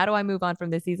was like, how do I move on from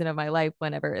this season of my life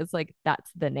whenever it's like that's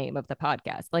the name of the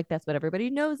podcast? Like, that's what everybody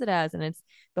knows it as. And it's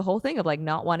the whole thing of like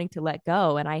not wanting to let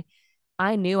go. And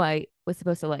I knew I was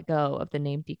supposed to let go of the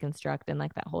name Deconstruct, and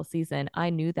like that whole season. I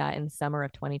knew that in summer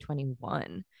of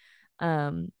 2021.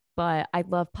 But I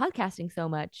love podcasting so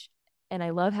much, and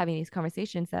I love having these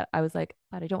conversations, that I was like,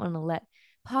 but I don't want to let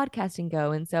podcasting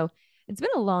go. And so it's been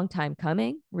a long time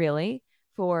coming, really,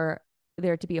 for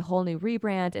there to be a whole new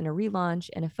rebrand and a relaunch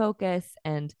and a focus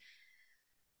and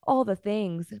all the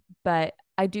things. But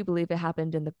I do believe it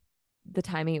happened in the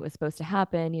timing it was supposed to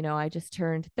happen. I just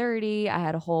turned 30. I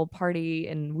had a whole party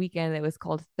and weekend that was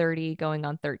called 30 going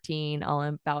on 13, all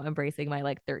about embracing my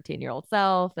like 13-year-old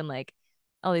self, and like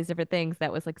all these different things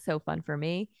that was like so fun for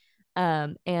me.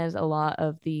 And a lot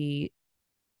of the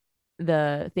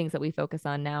things that we focus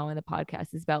on now in the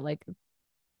podcast is about like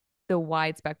the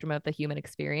wide spectrum of the human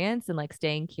experience, and like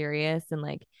staying curious, and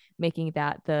like making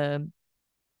that the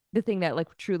thing that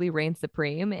like truly reigns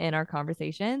supreme in our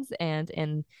conversations and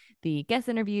in the guest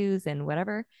interviews and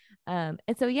whatever. And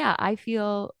so, yeah, I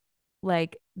feel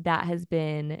like that has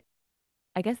been,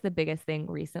 I guess, the biggest thing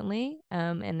recently.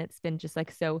 And it's been just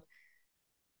like so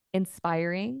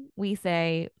inspiring. We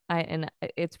say, and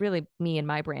it's really me and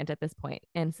my brand at this point.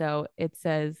 And so it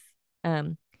says,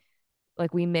 um,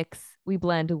 like we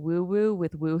blend woo woo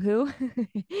with woohoo.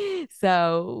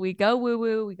 So we go woo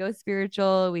woo, we go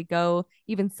spiritual, we go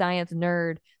even science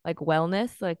nerd, like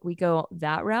wellness, like we go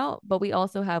that route. But we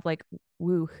also have like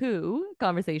woohoo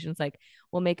conversations, like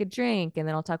we'll make a drink and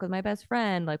then I'll talk with my best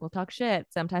friend, like we'll talk shit,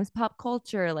 sometimes pop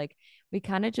culture. Like, we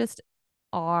kind of just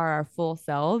are our full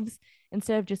selves,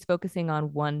 instead of just focusing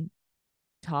on one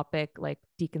topic like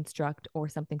deconstruct or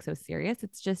something so serious.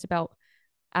 It's just about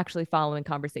actually following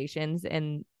conversations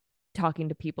and talking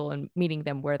to people and meeting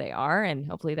them where they are, and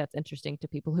hopefully that's interesting to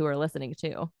people who are listening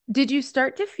too. Did you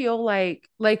start to feel like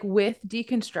with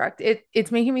deconstruct,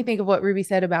 it's making me think of what Ruby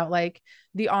said about like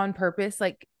the on purpose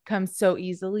like comes so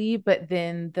easily, but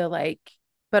then the like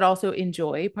but also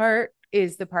enjoy part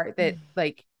is the part that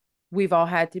like we've all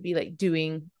had to be like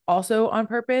doing also on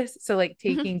purpose. So like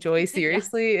taking joy Yeah.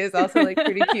 seriously is also like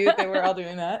pretty cute that we're all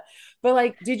doing that. But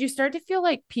like, did you start to feel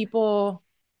like people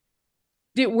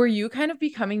were you kind of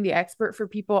becoming the expert for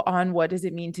people on what does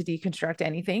it mean to deconstruct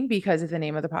anything because of the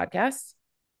name of the podcast?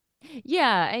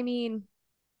 Yeah, I mean,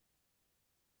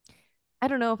 I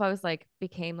don't know if I was like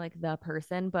became like the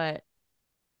person, but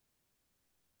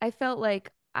I felt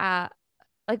like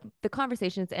the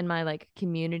conversations in my like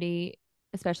community,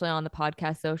 especially on the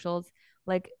podcast socials,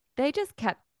 like they just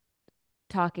kept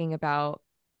talking about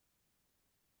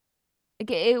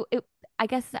like I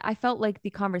guess I felt like the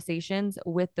conversations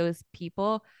with those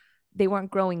people, they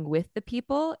weren't growing with the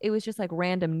people. It was just like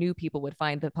random new people would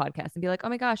find the podcast and be like, oh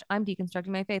my gosh, I'm deconstructing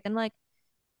my faith. And like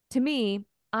to me,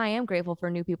 I am grateful for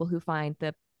new people who find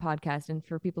the podcast and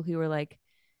for people who are like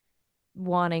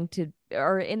wanting to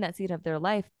or in that seat of their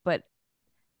life. But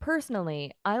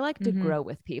personally, I like to Mm-hmm. grow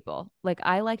with people. Like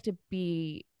I like to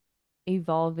be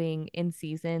evolving in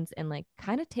seasons and like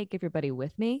kind of take everybody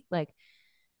with me. Like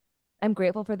I'm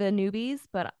grateful for the newbies,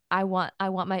 but I want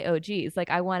my OGs. Like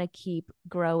I want to keep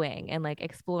growing and like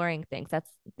exploring things.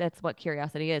 That's what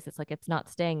curiosity is. It's like it's not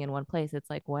staying in one place. It's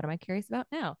like what am I curious about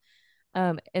now?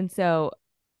 And so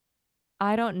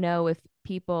I don't know if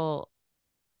people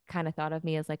kind of thought of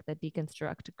me as like the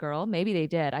deconstruct girl. Maybe they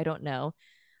did. I don't know.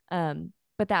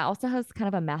 But that also has kind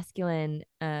of a masculine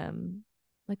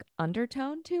like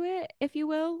undertone to it, if you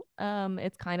will.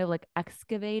 It's kind of like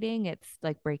excavating, it's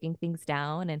like breaking things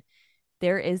down, and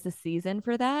there is a season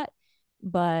for that.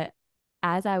 But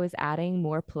as I was adding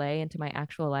more play into my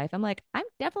actual life, I'm like, I'm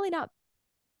definitely not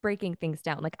breaking things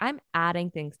down. Like I'm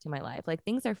adding things to my life. Like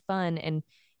things are fun and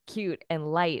cute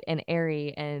and light and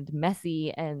airy and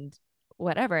messy and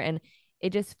whatever. And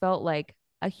it just felt like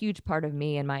a huge part of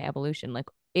me and my evolution. Like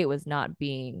it was not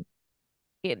being,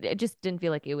 it just didn't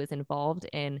feel like it was involved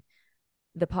in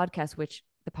the podcast, which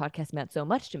the podcast meant so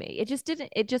much to me. It just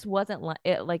didn't, it just wasn't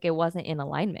like it wasn't in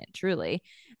alignment truly.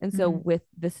 And so Mm-hmm. with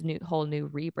this new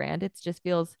rebrand, it just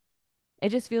feels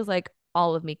like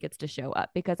all of me gets to show up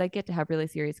because I get to have really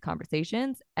serious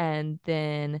conversations and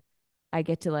then I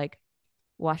get to like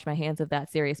wash my hands of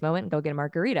that serious moment and go get a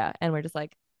margarita and we're just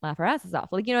like laugh our asses off.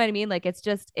 Like, you know what I mean? Like it's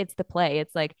the play.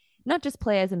 It's like not just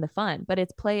play as in the fun, but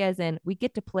it's play as in we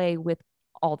get to play with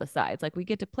all the sides. Like we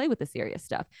get to play with the serious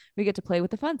stuff. We get to play with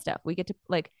the fun stuff. We get to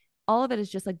like all of it is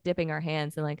just like dipping our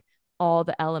hands in like all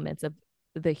the elements of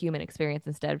the human experience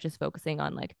instead of just focusing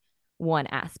on like one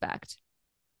aspect.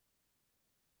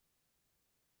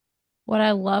 What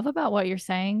I love about what you're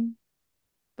saying,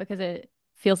 because it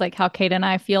feels like how Kate and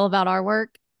I feel about our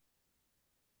work.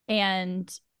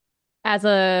 And as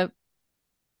a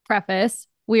preface,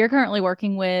 we are currently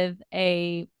working with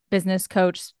a business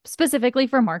coach specifically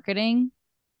for marketing.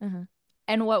 Uh-huh.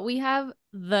 And what we have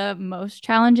the most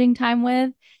challenging time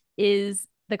with is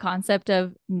the concept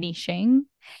of niching.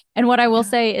 And what I will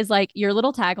say is like your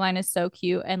little tagline is so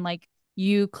cute and like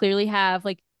you clearly have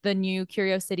like the new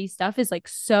Curiosity stuff is like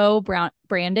so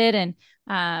branded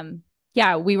and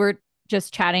yeah, we were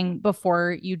just chatting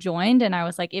before you joined and I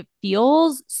was like it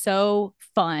feels so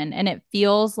fun and it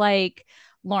feels like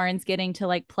Lauren's getting to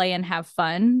like play and have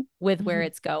fun with where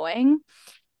it's going.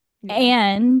 Yeah.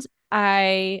 And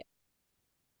I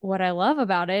what I love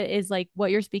about it is like what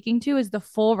you're speaking to is the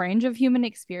full range of human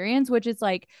experience, which is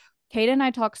like Kate and I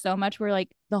talk so much. We're like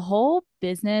the whole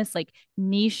business, like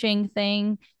niching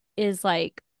thing is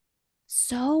like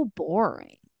so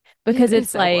boring because It is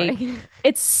it's so like, boring.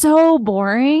 it's so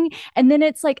boring. And then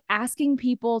it's like asking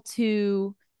people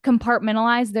to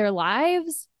compartmentalize their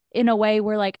lives in a way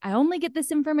where like, I only get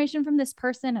this information from this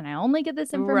person and I only get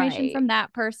this information Right. from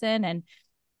that person. And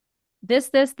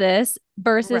this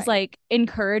versus Right. like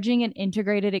encouraging an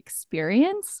integrated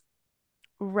experience.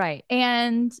 Right.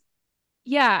 And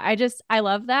yeah, I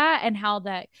love that and how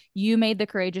that you made the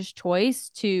courageous choice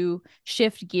to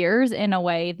shift gears in a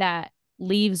way that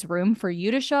leaves room for you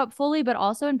to show up fully, but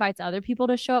also invites other people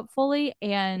to show up fully.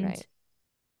 And Right.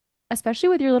 especially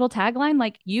with your little tagline,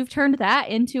 like you've turned that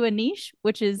into a niche,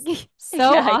 which is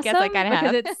so Yeah, I guess I awesome kind of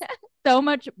because have. it's so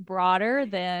much broader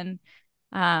than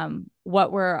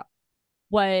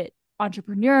what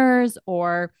entrepreneurs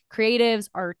or creatives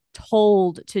are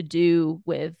told to do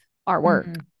with our work.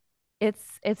 Mm-hmm.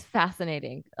 It's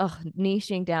fascinating. Oh,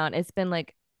 niching down. It's been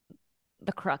like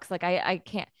the crux. Like I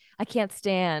can't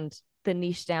stand the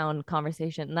niche down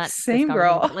conversation. Not this Same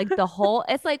conversation, girl. but like the whole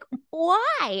it's like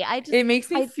why? It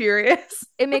makes me I furious.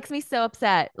 it makes me so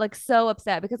upset, like so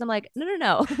upset because I'm like,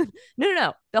 no,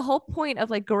 no. The whole point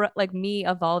of like like me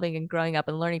evolving and growing up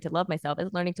and learning to love myself is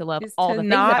learning to love Is all to the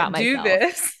things about not do myself.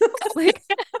 this. Like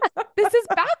this is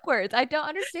backwards. I don't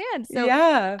understand. So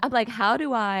Yeah. I'm like, how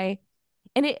do I?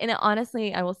 And it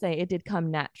honestly, I will say it did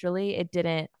come naturally.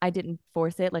 I didn't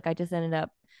force it. Like I just ended up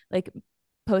like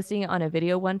posting it on a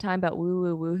video one time about woo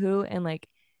woo woohoo, and like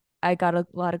I got a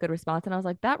lot of good response, and I was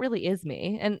like, that really is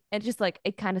me. And it just like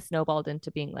it kind of snowballed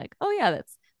into being like, oh yeah,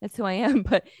 that's who I am.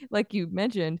 But like you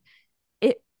mentioned,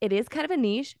 it is kind of a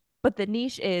niche, but the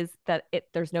niche is that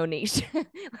there's no niche.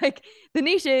 Like the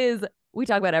niche is we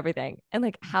talk about everything. And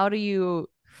like how do you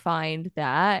find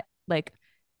that? Like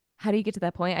how do you get to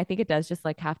that point? I think it does just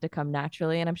like have to come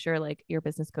naturally. And I'm sure like your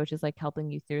business coach is like helping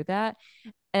you through that.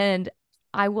 And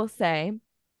I will say,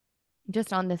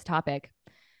 just on this topic,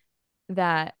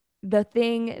 that the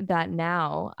thing that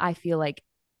now I feel like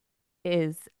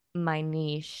is my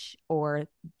niche, or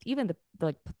even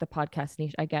like the podcast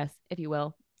niche, I guess, if you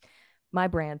will, my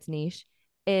brand's niche,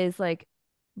 is like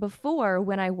before,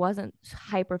 when I wasn't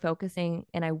hyper focusing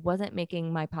and I wasn't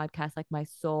making my podcast like my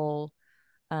sole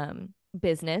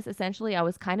business, essentially I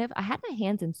had my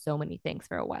hands in so many things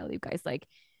for a while, you guys. Like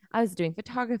I was doing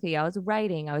photography, I was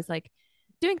writing, I was like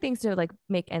doing things to like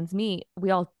make ends meet.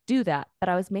 We all do that, but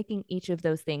I was making each of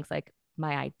those things like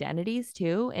my identities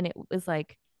too. And it was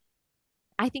like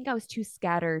I think I was too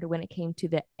scattered when it came to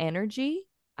the energy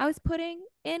I was putting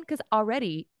in, because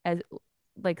already, as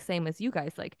like same as you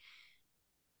guys, like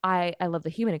I love the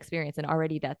human experience, and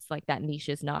already that's like that niche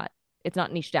is not, it's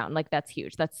not niche down, like that's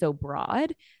huge, that's so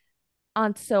broad.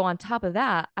 On top of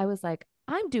that, I was like,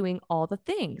 I'm doing all the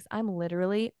things. I'm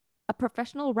literally a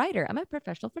professional writer, I'm a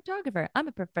professional photographer, I'm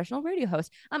a professional radio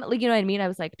host, I'm like, you know what I mean? I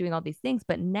was like doing all these things,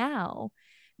 but now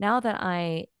that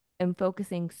I am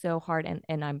focusing so hard,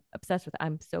 and I'm obsessed with it,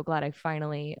 I'm so glad I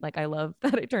finally, like, I love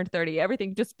that I turned 30.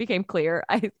 Everything just became clear.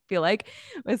 I feel like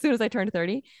as soon as I turned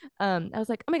 30, I was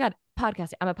like, oh my God,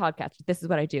 podcasting. I'm a podcaster. This is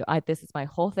what I do. This is my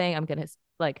whole thing. I'm gonna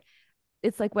like,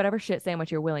 it's like whatever shit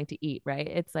sandwich you're willing to eat, right?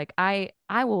 It's like I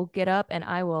will get up and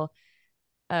I will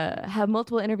have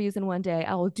multiple interviews in one day.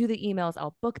 I will do the emails,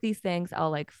 I'll book these things,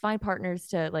 I'll like find partners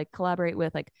to like collaborate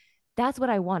with. Like that's what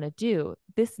I want to do.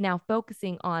 This now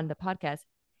focusing on the podcast,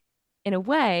 in a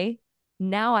way,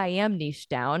 now I am niche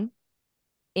down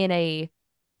in a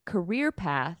career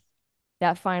path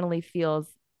that finally feels,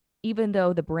 even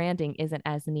though the branding isn't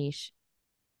as niche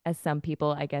as some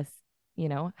people, I guess,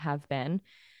 have been,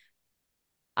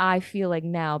 I feel like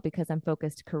now, because I'm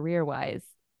focused career wise,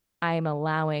 I can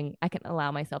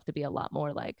allow myself to be a lot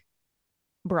more like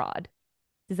broad.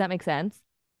 Does that make sense?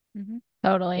 Mm-hmm.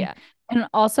 Totally. Yeah. And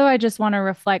also I just want to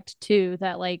reflect too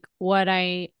that like what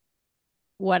I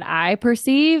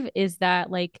perceive is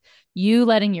that like you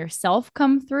letting yourself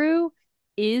come through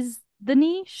is the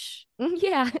niche.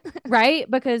 Yeah. Right?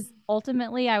 Because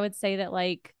ultimately I would say that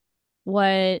like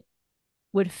what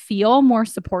would feel more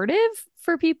supportive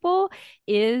for people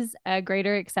is a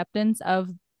greater acceptance of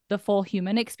the full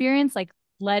human experience, like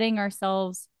letting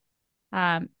ourselves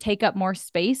take up more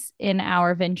space in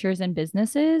our ventures and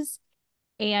businesses,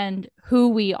 and who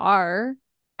we are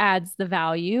adds the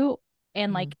value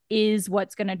and like is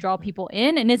what's going to draw people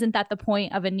in. And isn't that the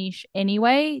point of a niche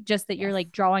anyway? Just that you're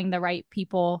like drawing the right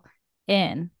people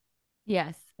in.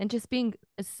 Yes. And just being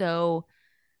so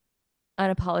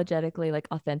unapologetically like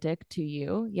authentic to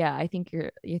you. Yeah, I think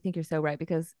you're so right,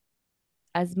 because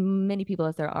as many people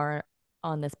as there are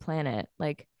on this planet,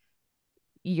 like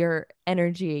your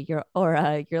energy, your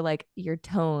aura, your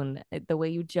tone, the way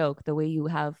you joke, the way you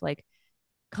have like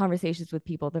conversations with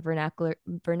people, the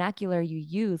vernacular you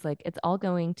use, like it's all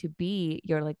going to be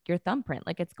your thumbprint.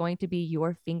 Like it's going to be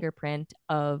your fingerprint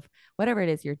of whatever it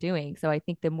is you're doing. So I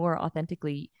think the more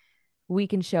authentically we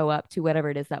can show up to whatever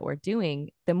it is that we're doing,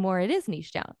 the more it is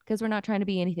niche down, because we're not trying to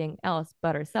be anything else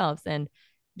but ourselves. And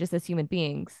just as human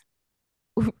beings,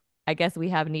 I guess we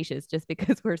have niches just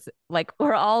because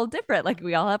we're all different. Like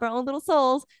we all have our own little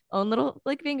souls, own little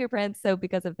like fingerprints. So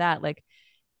because of that, like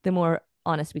the more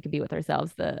honest we can be with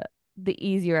ourselves, the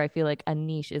easier I feel like a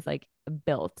niche is like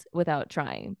built without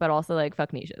trying. But also like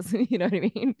fuck niches. You know what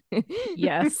I mean?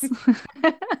 Yes.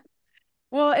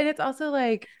 Well, and it's also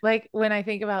like when I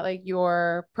think about like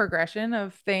your progression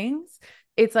of things,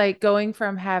 it's like going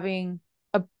from having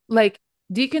a like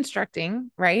deconstructing,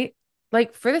 right?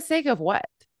 Like for the sake of what?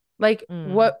 Like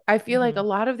what I feel like a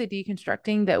lot of the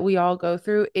deconstructing that we all go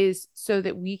through is so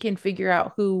that we can figure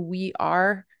out who we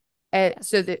are,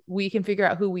 so that we can figure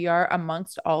out who we are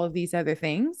amongst all of these other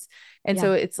things. And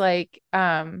so it's like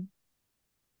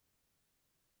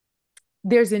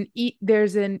there's an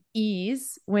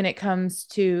ease when it comes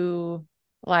to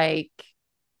like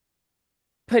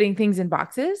putting things in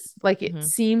boxes. Like it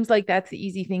seems like that's the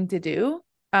easy thing to do.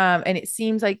 And it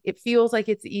feels like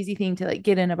it's the easy thing to like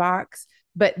get in a box.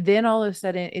 But then all of a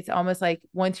sudden it's almost like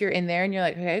once you're in there and you're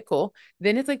like, okay, cool.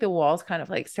 Then it's like the walls kind of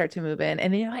like start to move in,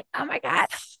 and then you're like, oh my God,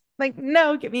 like,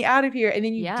 no, get me out of here. And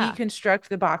then you deconstruct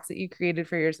the box that you created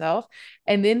for yourself.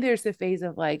 And then there's the phase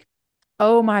of like,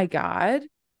 oh my God,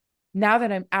 now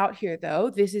that I'm out here, though,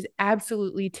 this is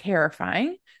absolutely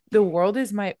terrifying. The world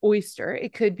is my oyster.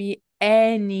 It could be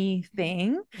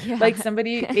anything. Yeah. Like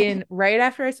somebody in right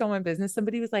after I sold my business,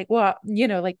 somebody was like, well, you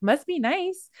know, like must be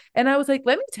nice. And I was like,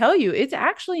 let me tell you, it's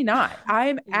actually not.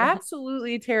 I'm Yeah.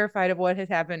 absolutely terrified of what has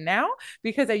happened now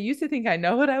because I used to think I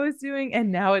know what I was doing.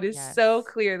 And now it is Yes. so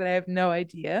clear that I have no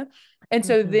idea. And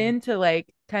so Mhm. then to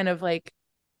like kind of like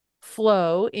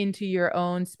flow into your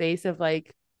own space of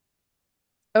like,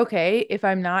 okay, if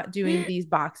I'm not doing these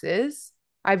boxes,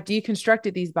 I've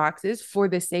deconstructed these boxes for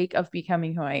the sake of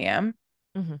becoming who I am.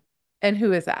 Mhm. And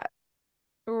who is that?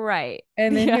 Right.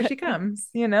 And then here Yeah. she comes,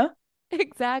 you know?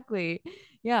 Exactly.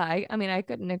 Yeah, I mean I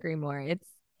couldn't agree more.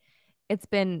 It's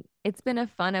been a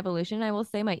fun evolution. I will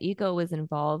say my ego was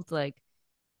involved like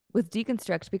with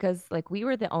deconstruct because like we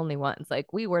were the only ones.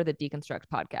 Like we were the deconstruct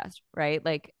podcast, right?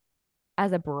 Like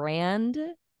as a brand,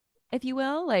 if you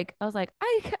will. Like I was like,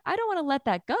 I don't want to let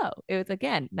that go. It was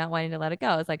again not wanting to let it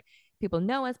go. It's like people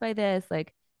know us by this.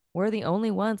 Like we're the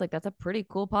only ones. Like that's a pretty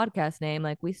cool podcast name.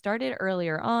 Like we started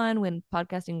earlier on when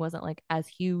podcasting wasn't like as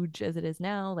huge as it is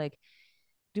now. Like,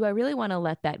 do I really want to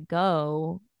let that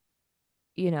go?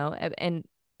 You know, and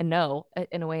no,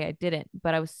 in a way I didn't.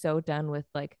 But I was so done with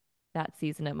like that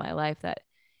season of my life that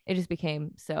it just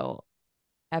became so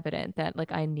evident that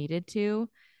like I needed to.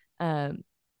 Um,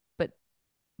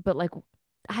 but like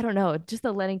I don't know, just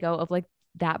the letting go of like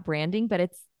that branding, but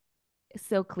it's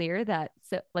so clear that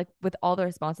so like with all the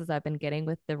responses I've been getting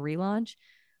with the relaunch,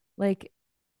 like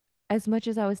as much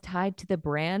as I was tied to the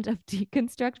brand of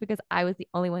deconstruct because I was the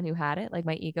only one who had it, like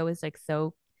my ego was like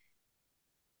so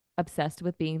obsessed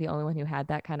with being the only one who had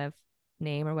that kind of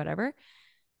name or whatever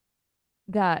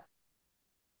that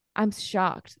I'm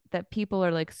shocked that people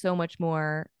are like so much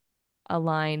more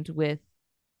aligned with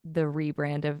the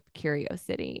rebrand of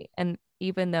Curiosity. And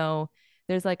even though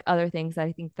there's like other things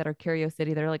I think that are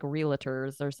Curiosity, they're like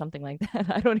realtors or something like that.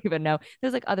 I don't even know.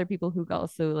 There's like other people who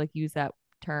also like use that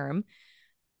term.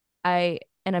 And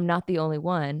I'm not the only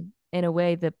one. In a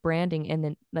way, the branding and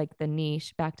then like the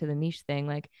niche, back to the niche thing,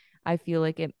 like I feel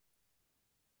like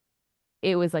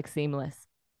it was like seamless.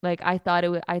 Like I thought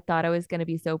I was gonna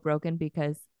be so broken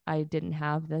because I didn't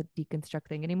have the deconstruct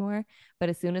thing anymore. But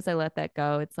as soon as I let that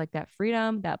go, it's like that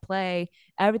freedom, that play,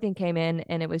 everything came in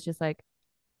and it was just like,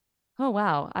 oh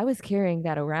wow, I was carrying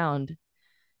that around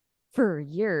for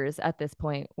years at this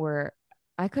point where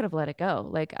I could have let it go.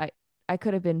 Like I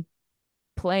could have been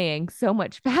playing so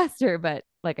much faster, but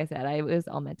like I said, it was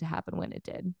all meant to happen when it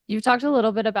did. You've talked a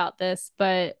little bit about this,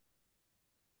 but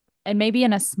and maybe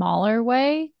in a smaller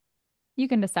way, you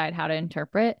can decide how to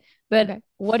interpret. But Okay.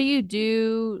 what do you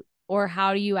do or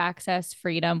how do you access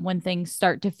freedom when things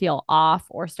start to feel off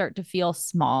or start to feel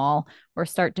small or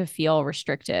start to feel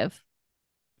restrictive?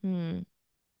 Hmm.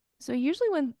 So usually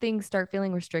when things start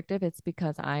feeling restrictive, it's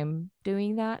because I'm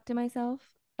doing that to myself.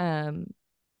 Um,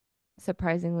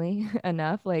 Surprisingly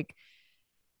enough, like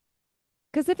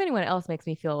because if anyone else makes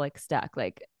me feel like stuck,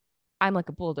 like I'm like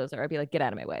a bulldozer, I'd be like, get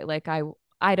out of my way. Like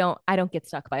I don't get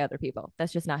stuck by other people.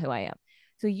 That's just not who I am.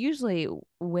 So usually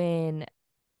when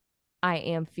I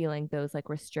am feeling those like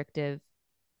restrictive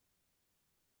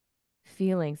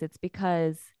feelings, it's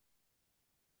because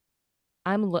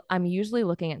I'm usually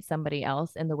looking at somebody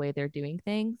else and the way they're doing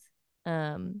things.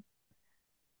 Um,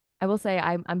 I will say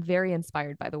I'm very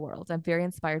inspired by the world. I'm very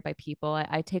inspired by people.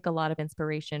 I take a lot of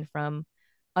inspiration from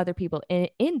other people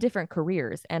in different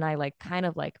careers, and I like kind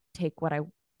of like take what I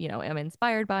am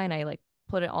inspired by, and I like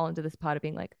put it all into this pot of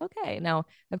being like, okay, now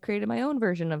I've created my own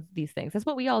version of these things. That's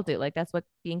what we all do. Like that's what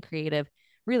being creative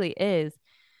really is.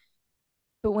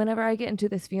 But whenever I get into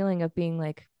this feeling of being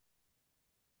like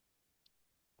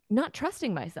not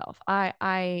trusting myself,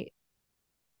 I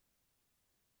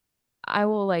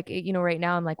will like, right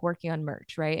now I'm like working on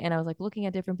merch, right? And I was like looking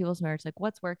at different people's merch, like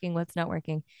what's working, what's not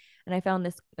working. And I found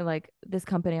this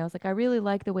company. I was like, I really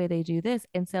like the way they do this.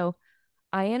 And so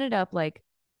I ended up like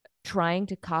trying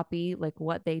to copy like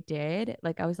what they did.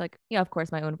 Like I was like, yeah, of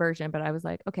course my own version, but I was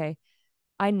like, okay,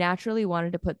 I naturally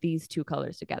wanted to put these two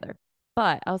colors together.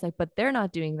 But I was like, but they're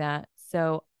not doing that.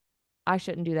 So I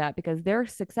shouldn't do that because they're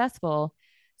successful.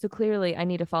 So clearly I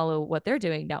need to follow what they're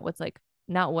doing, not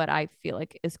what I feel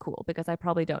like is cool because I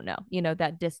probably don't know,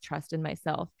 that distrust in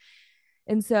myself.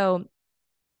 And so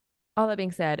all that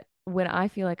being said, when I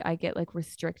feel like I get like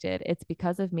restricted, it's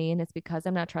because of me and it's because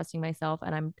I'm not trusting myself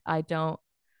and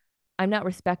I'm not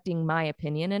respecting my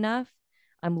opinion enough.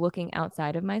 I'm looking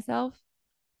outside of myself.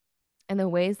 And the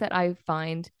ways that I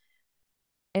find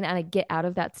and I get out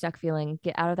of that stuck feeling,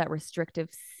 get out of that restrictive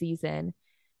season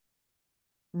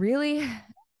really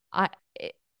I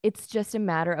it's just a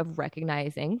matter of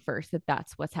recognizing first that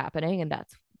that's what's happening and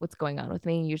that's what's going on with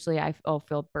me. Usually I'll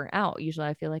feel burnt out. Usually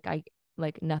I feel like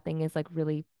like nothing is like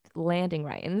really landing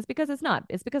right. And it's because it's not.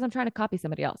 It's because I'm trying to copy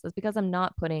somebody else. It's because I'm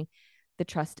not putting the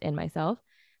trust in myself.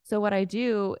 So what I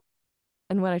do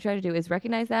and what I try to do is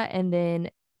recognize that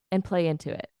and play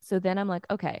into it. So then I'm like,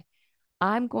 okay,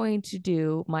 I'm going to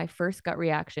do my first gut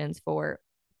reactions for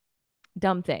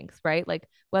dumb things, right? Like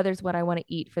whether it's what I want to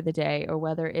eat for the day or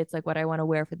whether it's like what I want to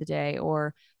wear for the day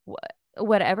or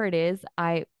whatever it is,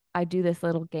 I do this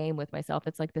little game with myself.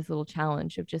 It's like this little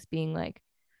challenge of just being like,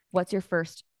 what's your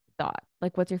first thought?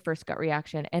 Like what's your first gut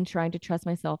reaction? And trying to trust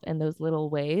myself in those little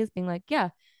ways, being like, yeah,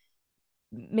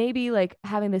 maybe like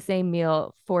having the same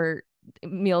meal for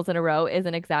meals in a row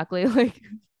isn't exactly like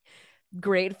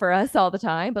great for us all the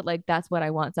time, but like that's what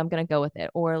I want. So I'm going to go with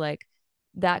it. Or like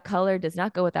that color does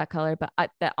not go with that color, but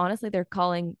that honestly they're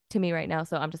calling to me right now.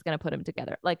 So I'm just going to put them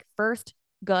together. Like first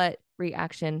gut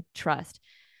reaction, trust.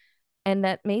 And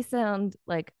that may sound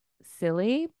like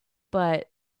silly, but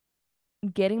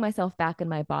getting myself back in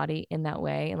my body in that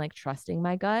way and like trusting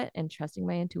my gut and trusting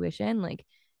my intuition, like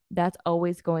that's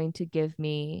always going to give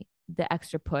me the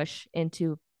extra push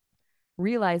into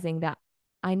realizing that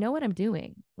I know what I'm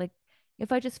doing. Like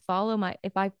if I just follow my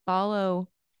if I follow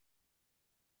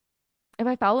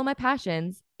my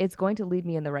passions, it's going to lead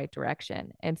me in the right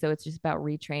direction. And so it's just about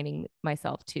retraining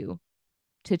myself to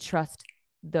trust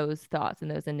those thoughts and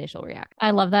those initial reactions.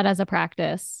 I love that as a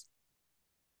practice.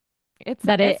 It's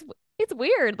that it's it's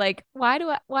weird. Like why do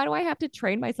I have to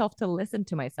train myself to listen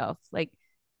to myself? Like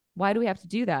why do we have to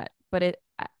do that? But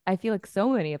I feel like so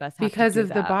many of us have because to do of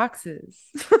that. the boxes.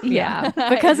 Yeah,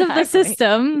 because exactly. of the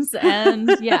systems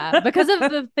and yeah, because of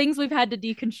the things we've had to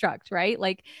deconstruct, right?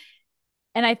 Like,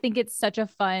 and I think it's such a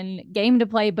fun game to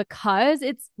play because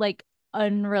it's like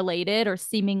unrelated or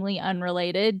seemingly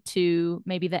unrelated to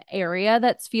maybe the area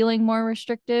that's feeling more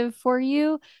restrictive for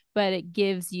you, but it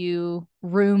gives you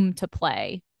room to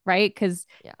play, right? Because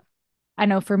yeah. I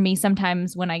know for me,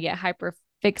 sometimes when I get hyper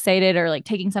fixated or like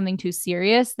taking something too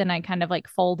serious, then I kind of like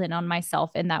fold in on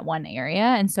myself in that one area.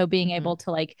 And so being able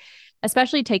to like,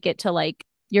 especially take it to like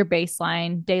your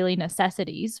baseline daily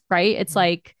necessities, right? It's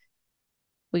like,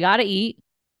 we got to eat,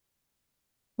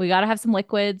 we got to have some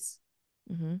liquids.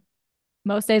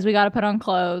 Most days we got to put on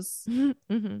clothes.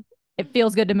 It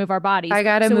feels good to move our bodies. I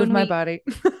got to move my body.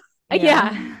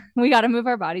 Yeah, we got to move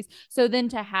our bodies. So then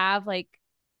to have like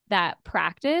that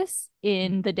practice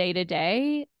in the day to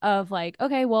day of like,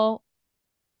 okay, well,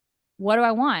 what do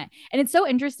I want? And it's so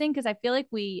interesting because I feel like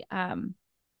we,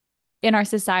 in our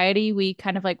society, we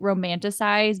kind of like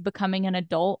romanticize becoming an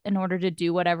adult in order to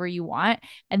do whatever you want.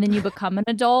 And then you become an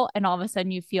adult and all of a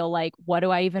sudden you feel like, what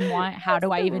do I even want? How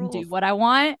do I even do what I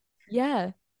want?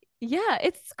 Yeah. Yeah.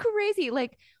 It's crazy.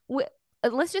 Like,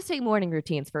 let's just take morning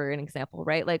routines for an example,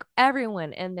 right? Like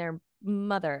everyone and their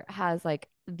mother has like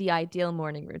the ideal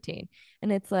morning routine.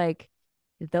 And it's like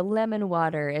the lemon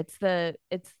water.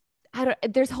 I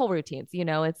don't, there's whole routines, you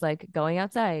know, it's like going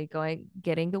outside,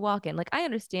 getting the walk in. Like I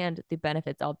understand the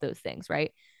benefits of those things,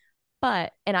 right?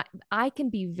 But, and I can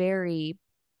be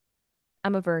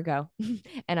I'm a Virgo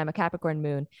and I'm a Capricorn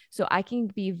moon. So I can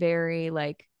be very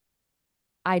like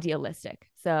idealistic.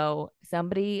 So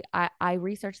I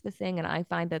researched this thing and I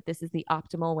find that this is the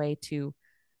optimal way to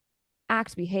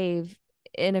act, behave,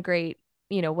 integrate,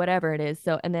 you know, whatever it is.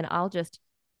 So, and then I just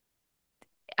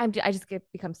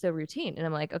become so routine and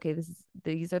I'm like, okay,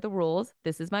 these are the rules.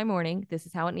 This is my morning. This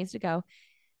is how it needs to go.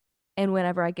 And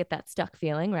whenever I get that stuck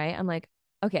feeling, right, I'm like,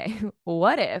 okay,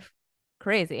 what if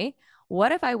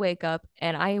I wake up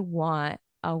and I want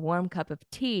a warm cup of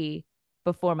tea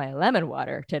before my lemon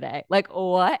water today? Like,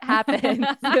 what happens?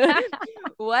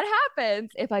 What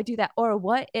happens if I do that? Or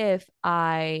what if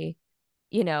I,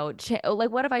 you know,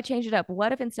 like, what if I change it up?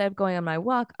 What if instead of going on my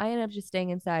walk, I end up just staying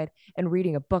inside and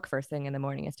reading a book first thing in the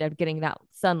morning instead of getting that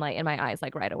sunlight in my eyes,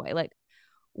 like right away? Like,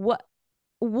 what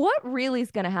really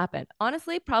is going to happen?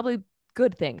 Honestly, probably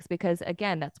good things because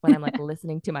again, that's when I'm like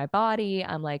listening to my body.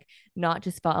 I'm like not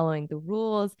just following the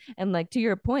rules. And like to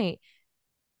your point,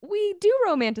 we do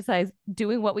romanticize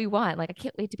doing what we want. Like I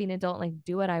can't wait to be an adult and like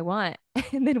do what I want.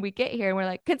 And then we get here and we're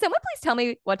like, can someone please tell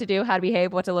me what to do, how to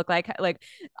behave, what to look like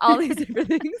all these different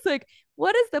things. Like,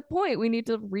 what is the point? We need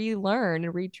to relearn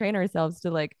and retrain ourselves to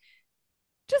like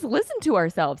just listen to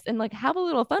ourselves and like have a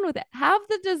little fun with it. Have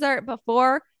the dessert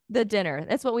before the dinner.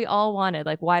 That's what we all wanted.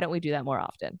 Like, why don't we do that more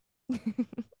often?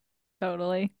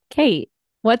 Totally. Kate,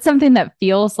 what's something that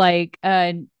feels like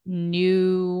a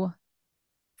new,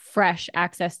 fresh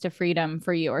access to freedom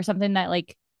for you, or something that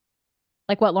like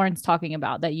what Lauren's talking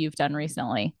about that you've done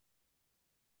recently?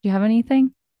 Do you have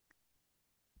anything?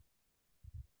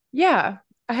 Yeah,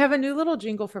 I have a new little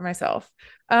jingle for myself.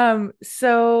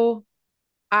 So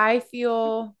I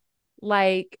feel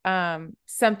like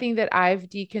something that I've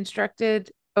deconstructed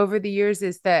over the years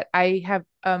is that I have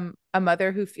a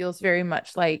mother who feels very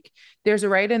much like there's a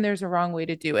right and there's a wrong way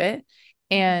to do it.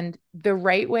 And the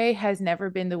right way has never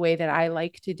been the way that I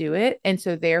like to do it. And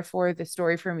so therefore the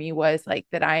story for me was like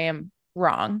that I am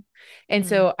wrong. And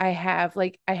so a I have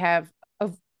like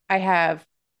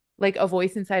a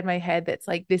voice inside my head that's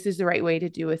like, this is the right way to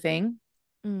do a thing.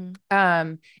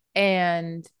 Um,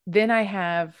 and then I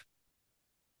have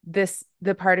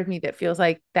the part of me that feels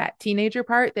like that teenager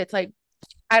part that's like,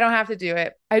 I don't have to do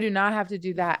it. I do not have to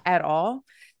do that at all.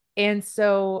 And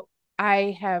so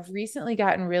I have recently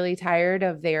gotten really tired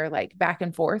of their like back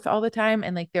and forth all the time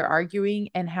and like they're arguing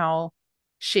and how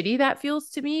shitty that feels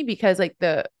to me because like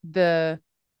the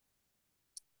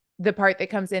part that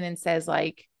comes in and says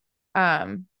like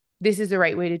this is the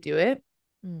right way to do it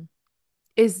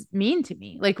is mean to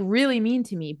me, like really mean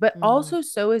to me, but also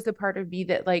so is the part of me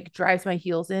that like drives my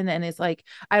heels in and is like,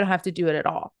 I don't have to do it at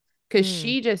all. Cause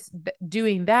she just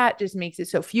doing that just makes it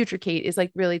so future Kate is like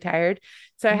really tired.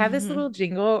 So I have this little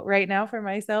jingle right now for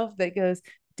myself that goes,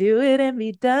 do it and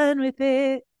be done with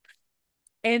it.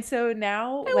 And so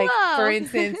now, like, for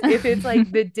instance, if it's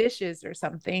like the dishes or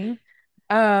something,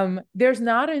 there's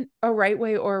not a right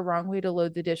way or a wrong way to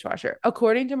load the dishwasher.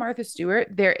 According to Martha Stewart,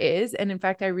 there is. And in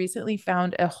fact, I recently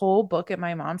found a whole book at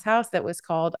my mom's house that was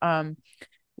called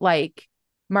like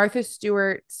Martha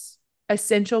Stewart's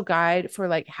Essential Guide for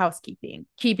like housekeeping,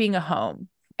 keeping a home.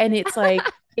 And it's like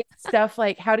it's stuff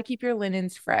like how to keep your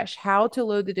linens fresh, how to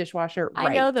load the dishwasher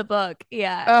right. I know the book.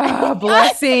 Yeah. Oh,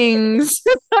 blessings.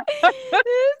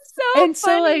 It's so and funny.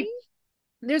 So like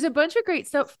there's a bunch of great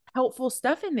stuff, helpful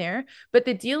stuff in there. But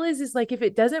the deal is like, if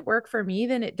it doesn't work for me,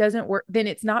 then it doesn't work. Then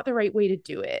it's not the right way to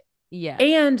do it. Yeah.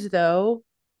 And though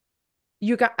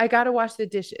I got to wash the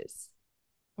dishes.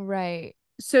 Right.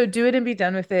 So do it and be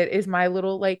done with it is my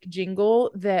little like jingle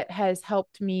that has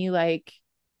helped me. Like,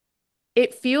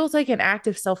 it feels like an act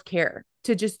of self-care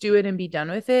to just do it and be done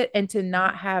with it and to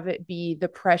not have it be the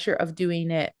pressure of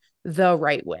doing it the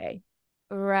right way.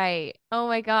 Right. Oh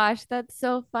my gosh, that's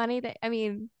so funny.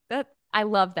 I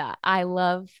love that. I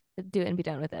love do it and be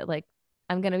done with it. Like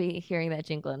I'm gonna be hearing that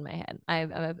jingle in my head.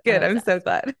 Good. I'm so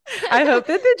glad. I hope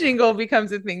that the jingle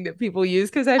becomes a thing that people use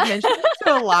because I've mentioned it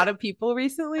to a lot of people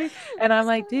recently, and I'm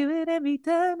like, do it and be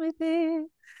done with it.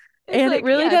 And like, it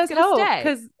really does help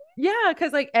because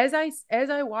like as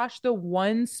I wash the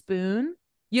one spoon,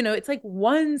 you know, it's like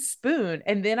one spoon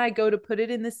and then I go to put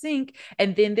it in the sink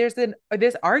and then there's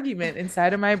this argument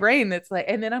inside of my brain that's like,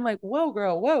 and then I'm like, whoa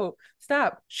girl, whoa,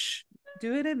 stop, shh,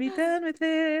 do it and be done with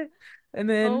it. And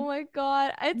then oh my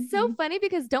god, it's so funny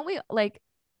because don't we like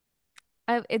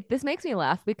this makes me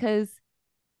laugh because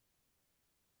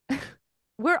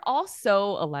we're all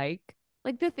so alike.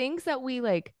 Like the things that we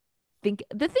like think,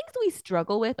 the things we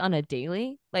struggle with on a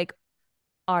daily like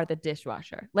are the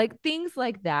dishwasher, like things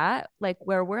like that, like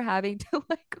where we're having to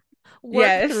like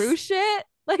work through shit,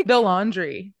 like the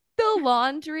laundry,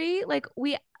 like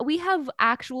we have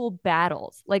actual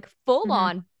battles, like full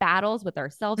on battles with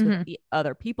ourselves, with the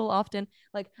other people often,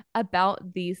 like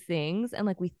about these things. And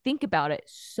like we think about it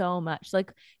so much,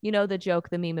 like, you know, the joke,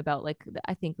 the meme about like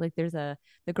I think like there's the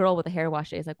girl with the hair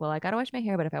wash day is like, well, I gotta wash my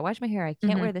hair, but if I wash my hair I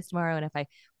can't wear this tomorrow. And if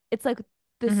it's like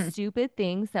the stupid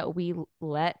things that we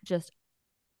let just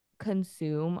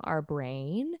consume our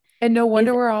brain. And no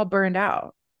wonder we're all burned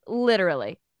out.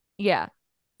 Literally. Yeah.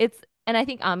 And I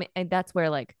think and that's where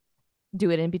like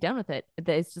do it and be done with it.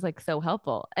 It's just like so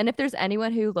helpful. And if there's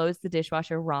anyone who loads the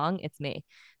dishwasher wrong, it's me.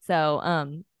 So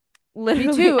literally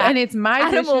me too. And it's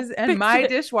my dishes and my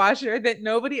dishwasher that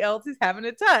nobody else is having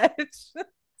to touch.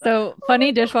 So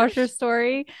funny dishwasher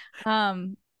story.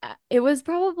 It was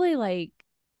probably like,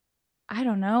 I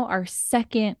don't know, our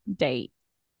second date.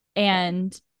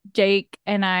 And Jake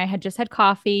and I had just had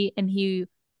coffee and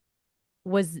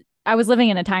I was living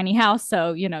in a tiny house.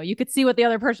 So, you know, you could see what the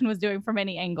other person was doing from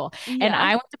any angle. Yeah. And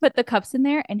I went to put the cups in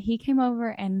there and he came over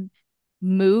and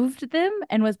moved them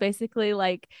and was basically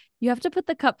like, you have to put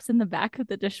the cups in the back of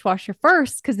the dishwasher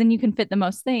first because then you can fit the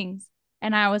most things.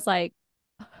 And I was like,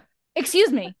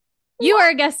 excuse me, you are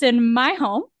a guest in my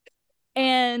home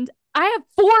and I have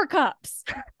 4 cups.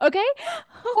 Okay.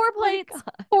 4 plates,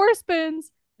 4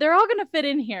 spoons. They're all going to fit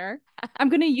in here. I'm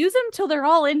going to use them till they're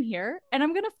all in here and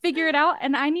I'm going to figure it out.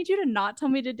 And I need you to not tell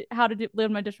me how to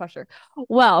load my dishwasher.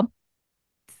 Well,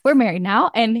 we're married now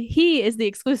and he is the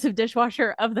exclusive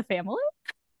dishwasher of the family.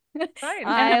 Fine.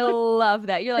 I love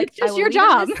that. You're like, it's just your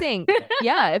job.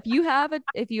 Yeah. If you have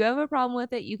a problem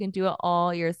with it, you can do it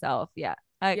all yourself. Yeah.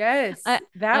 That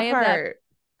part.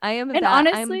 I am. And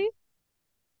honestly,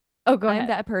 go ahead. I'm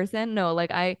that person. No,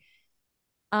 like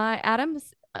Adam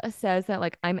says that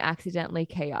like I'm accidentally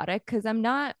chaotic because I'm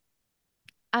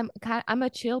a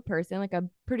chill person. Like I'm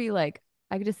pretty like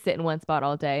I could just sit in one spot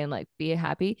all day and like be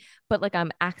happy, but like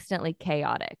I'm accidentally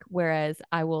chaotic. Whereas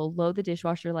I will load the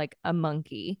dishwasher like a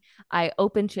monkey. I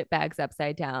open chip bags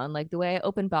upside down. Like the way I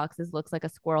open boxes looks like a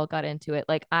squirrel got into it.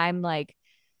 Like I'm like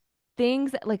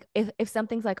things like if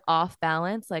something's like off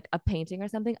balance, like a painting or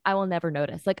something, I will never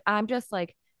notice. Like I'm just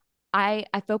like I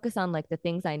focus on like the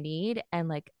things I need and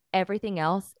like everything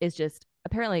else is just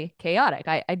apparently chaotic.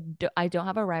 I don't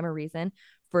have a rhyme or reason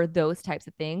for those types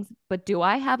of things. But do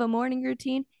I have a morning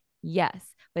routine? Yes.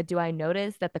 But do I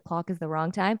notice that the clock is the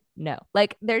wrong time? No.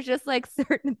 Like there's just like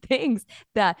certain things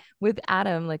that with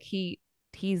Adam, like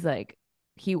he's like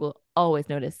he will always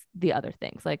notice the other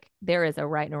things. Like there is a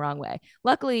right and a wrong way.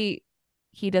 Luckily,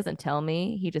 he doesn't tell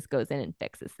me. He just goes in and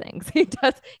fixes things.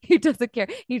 He doesn't care.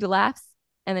 He laughs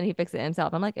and then he fixes it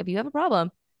himself. I'm like, if you have a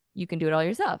problem, you can do it all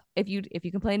yourself. If you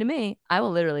complain to me, I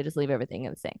will literally just leave everything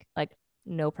in the sink. Like,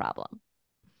 no problem.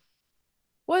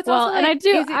 Well, it's Well, also and like, is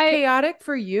it chaotic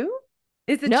for you?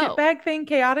 Is the chip No, bag thing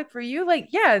chaotic for you? Like,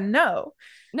 yeah, no.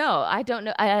 no, I don't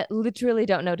know. I literally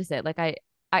don't notice it. Like I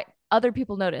other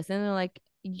people notice and they're like,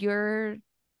 your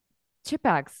chip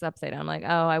bags upside down. I'm like,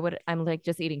 oh, I'm like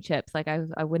just eating chips. Like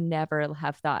I would never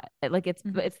have thought like it's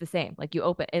the same. Like you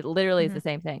open it literally is Mm-hmm. the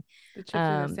same thing. The chips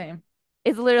are the Um, same.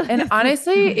 it's literally And the same.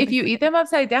 honestly, I'm if like, you eat them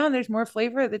upside down, there's more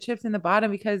flavor at the chips in the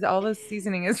bottom because all the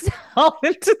seasoning is all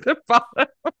into the bottom.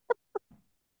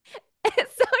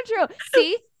 it's so true.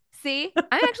 See, I'm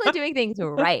actually doing things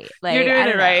right. You're Like, I doing it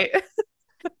don't know. right.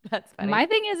 That's funny. my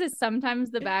thing is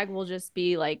sometimes the bag will just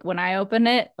be like when I open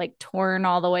it, like torn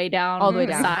all the way All down the way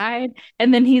the down. side.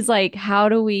 And then he's like, how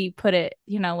do we put it?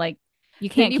 Like you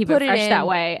Then can't you keep it put it fresh that in,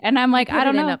 way. And I'm you like, I put it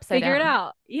don't in know, upside figure it down. out.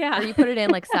 Or Yeah. you put it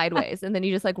in like sideways and then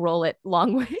you just like roll it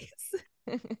long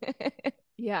ways.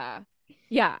 Yeah.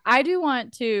 Yeah. I do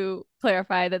want to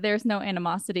clarify that there's no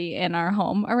animosity in our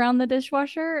home around the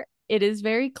dishwasher. It is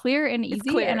very clear and It's easy.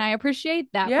 And clear. I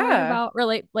appreciate that part Yeah. about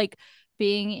like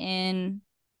being in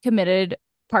committed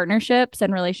partnerships and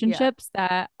Yeah. relationships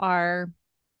that are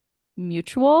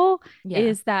mutual Yeah.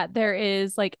 is that there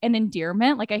is like an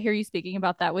endearment. Like I hear you speaking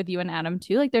about that with you and Adam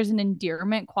too. Like there's an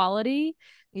endearment quality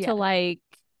to Yeah. like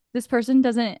this person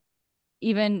doesn't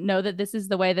even know that this is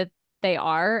the way that they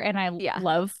are and I Yeah.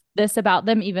 love this about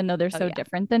them even though they're Oh so yeah.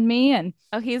 different than me and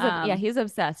Oh, he's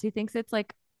obsessed. He thinks it's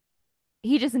like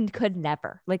he just could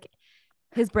never. Like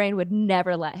his brain would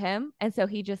never let him. And so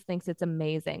he just thinks it's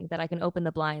amazing that I can open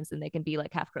the blinds and they can be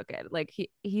like half crooked. Like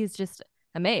he's just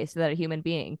amazed that a human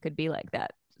being could be like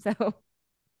that. So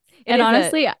it and is a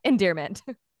honestly endearment.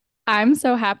 I'm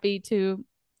so happy to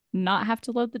not have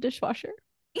to load the dishwasher.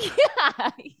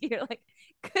 Yeah. You're like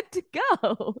good to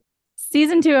go.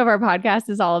 Season 2 of our podcast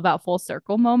is all about full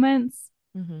circle moments.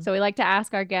 Mm-hmm. So we like to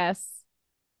ask our guests,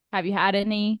 have you had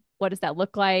any? What does that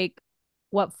look like?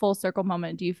 What full circle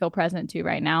moment do you feel present to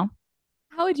right now?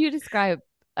 How would you describe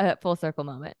a full circle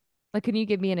moment? Like, can you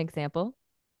give me an example?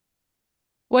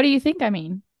 What do you think I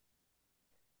mean?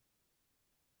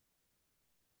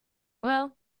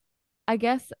 Well, I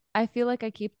guess I feel like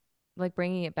I keep like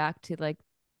bringing it back to like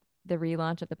the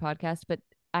relaunch of the podcast, but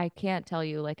I can't tell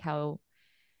you like how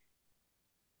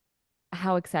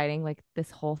exciting like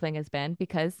this whole thing has been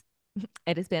because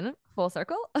it has been full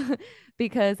circle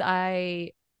because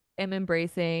I am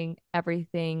embracing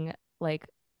everything like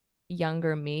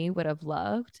younger me would have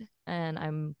loved and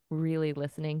I'm really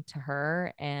listening to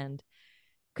her and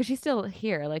because she's still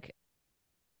here like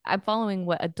I'm following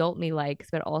what adult me likes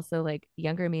but also like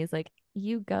younger me is like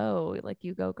you go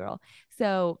girl.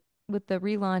 So with the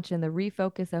relaunch and the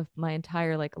refocus of my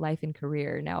entire like life and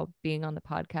career now being on the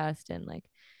podcast and like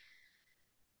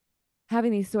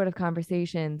having these sort of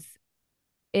conversations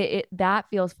it that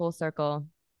feels full circle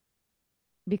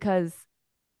because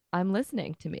I'm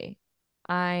listening to me.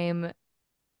 I'm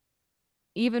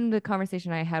even the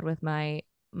conversation I had with my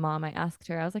mom, I asked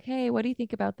her, I was like, hey, what do you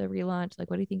think about the relaunch? Like,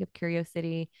 what do you think of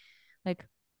Curiosity? Like,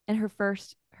 and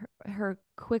her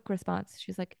quick response,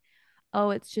 she's like, oh,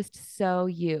 it's just so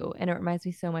you. And it reminds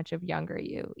me so much of younger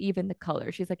you, even the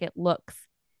color. She's like, it looks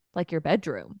like your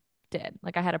bedroom did.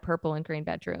 Like, I had a purple and green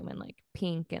bedroom and like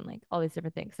pink and like all these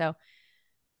different things. So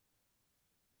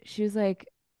she was like,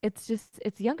 it's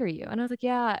younger you. And I was like,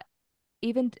 yeah,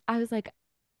 even I was like,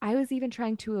 I was even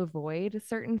trying to avoid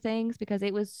certain things because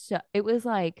it was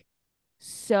like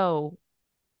so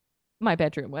my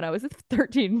bedroom when I was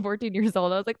 13, 14 years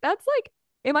old. I was like, that's like,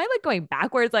 am I like going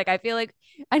backwards? Like, I feel like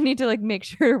I need to like make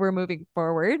sure we're moving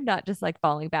forward, not just like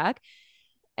falling back.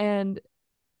 And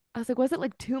I was like, was it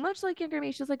like too much like younger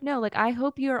me? She was like, no, like I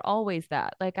hope you're always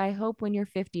that. Like I hope when you're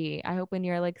 50, I hope when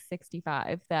you're like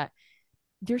 65 that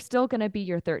you're still going to be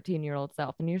your 13-year-old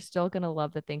self and you're still going to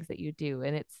love the things that you do.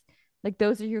 And it's like,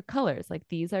 those are your colors. Like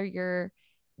these are your,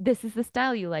 this is the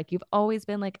style you like. You've always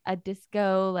been like a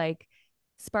disco, like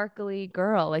sparkly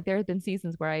girl. Like there have been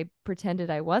seasons where I pretended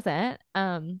I wasn't.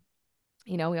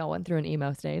 You know, we all went through an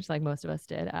emo stage, like most of us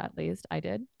did, at least I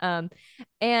did. And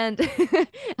I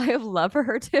have love for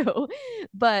her too.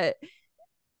 But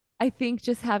I think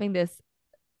just having this,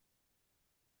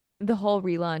 the whole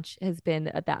relaunch has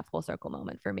been that full circle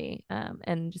moment for me.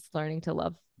 And just learning to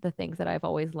love the things that I've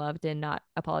always loved and not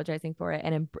apologizing for it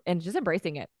and just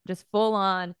embracing it, just full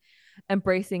on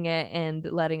embracing it and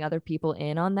letting other people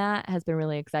in on that has been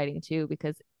really exciting too,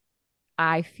 because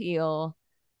I feel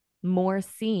more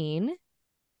seen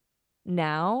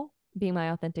now being my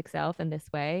authentic self in this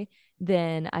way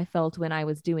than I felt when I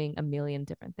was doing a million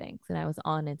different things and I was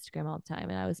on Instagram all the time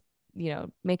and I was,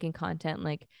 making content.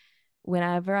 Like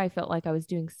whenever I felt like I was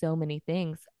doing so many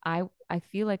things, I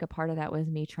feel like a part of that was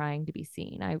me trying to be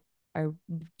seen. I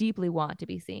deeply want to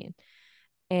be seen.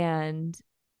 And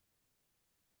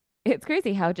it's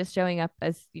crazy how just showing up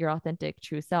as your authentic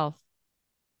true self,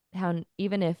 how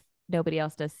even if nobody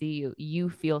else does see you, you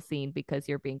feel seen because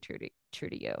you're being true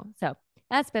to you. So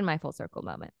that's been my full circle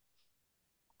moment.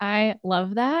 I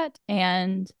love that.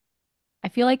 And I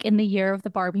feel like in the year of the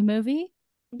Barbie movie,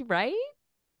 Right?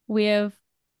 we have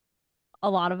a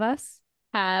lot of us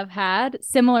have had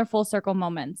similar full circle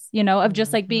moments, you know, of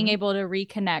just like being Mm-hmm. able to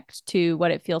reconnect to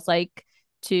what it feels like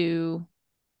to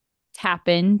tap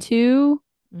into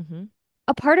Mm-hmm.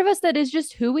 a part of us that is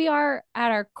just who we are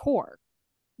at our core.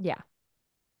 Yeah.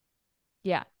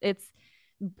 Yeah. It's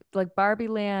like Barbie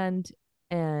Land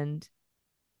and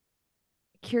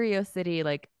Curiosity,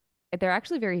 like they're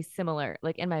actually very similar,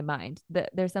 like in my mind.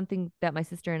 There's something that my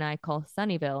sister and I call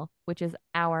Sunnyville, which is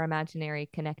our imaginary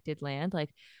connected land, like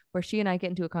where she and I get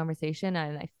into a conversation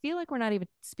and I feel like we're not even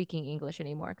speaking English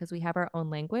anymore because we have our own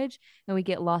language and we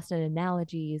get lost in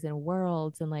analogies and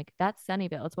worlds, and like that's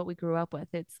Sunnyville. It's what we grew up with.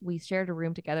 It's we shared a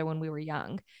room together when we were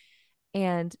young.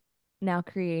 And now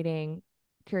creating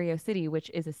Curiosity, which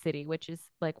is a city, which is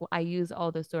like I use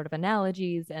all those sort of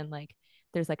analogies and like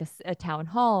there's like a town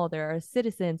hall, there are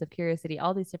citizens of Curiosity,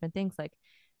 all these different things, like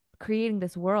creating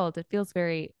this world. It feels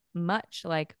very much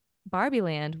like Barbie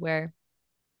Land, where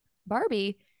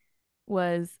Barbie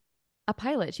was a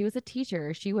pilot, she was a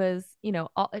teacher, she was,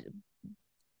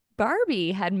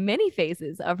 Barbie had many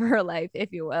phases of her life,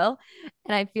 if you will.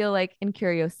 And I feel like in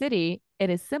Curiosity, it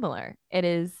is similar. It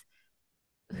is,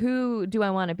 who do I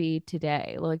want to be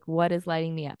today? Like, what is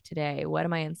lighting me up today? What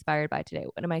am I inspired by today?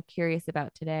 What am I curious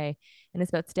about today? And it's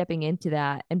about stepping into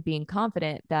that and being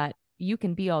confident that you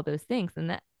can be all those things, and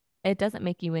that it doesn't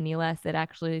make you any less. It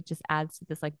actually just adds to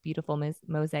this like beautiful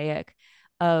mosaic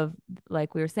of,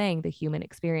 like we were saying, the human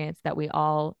experience that we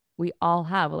all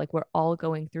have. Like we're all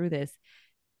going through this,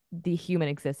 the human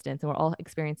existence, and we're all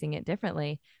experiencing it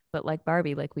differently. But like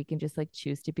Barbie, like we can just like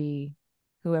choose to be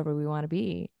whoever we want to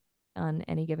be on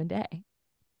any given day.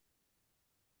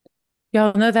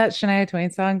 Y'all know that Shania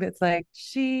Twain song that's like,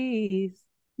 she's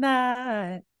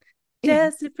not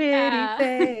just a pretty Yeah.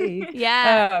 face.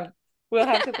 Yeah. We'll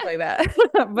have to play that.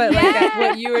 But like that, Yeah.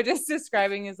 what you were just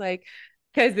describing is like,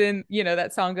 because then,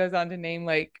 that song goes on to name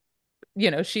like,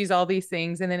 she's all these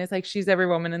things. And then it's like, she's every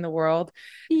woman in the world.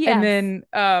 And Yes.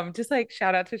 then just like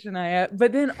shout out to Shania.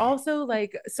 But then also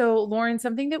like, so Lauren,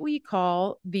 something that we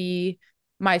call the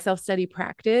my self-study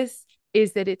practice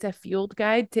is that it's a field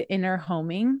guide to inner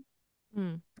homing.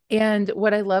 Mm. And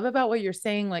what I love about what you're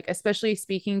saying, like, especially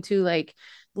speaking to like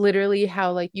literally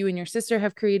how like you and your sister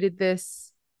have created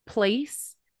this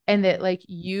place, and that like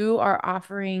you are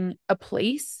offering a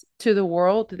place to the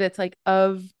world that's like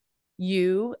of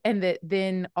you, and that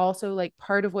then also like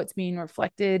part of what's being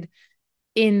reflected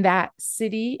in that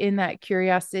city, in that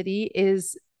curiosity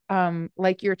is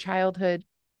like your childhood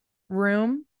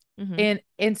room. Mm-hmm.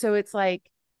 And so it's like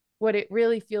what it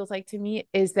really feels like to me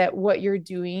is that what you're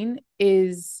doing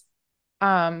is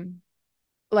um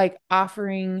like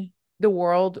offering the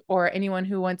world or anyone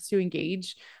who wants to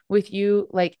engage with you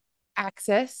like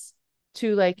access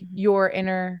to like Mm-hmm. your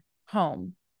inner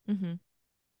home. Mm-hmm.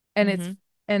 And it's Mm-hmm.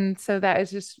 and so that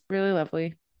is just really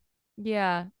lovely.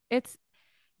 Yeah. It's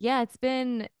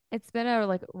been a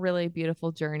like really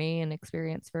beautiful journey and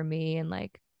experience for me, and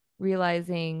like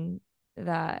realizing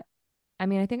that, I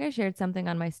mean, I think I shared something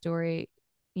on my story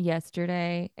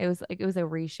yesterday. It was a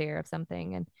reshare of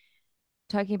something, and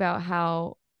talking about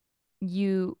how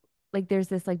you, like there's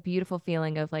this like beautiful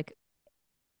feeling of like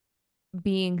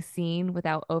being seen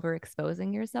without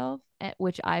overexposing yourself,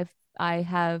 which I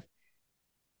have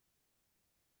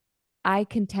I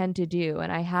can tend to do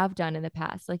and I have done in the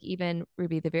past. Like even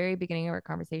Ruby, the very beginning of our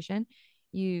conversation,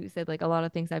 you said like a lot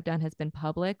of things I've done has been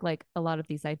public, like a lot of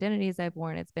these identities I've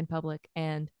worn, it's been public.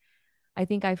 And I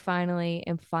think I finally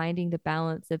am finding the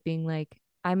balance of being like,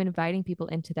 I'm inviting people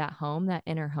into that home, that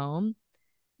inner home,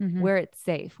 where it's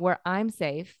safe, where I'm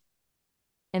safe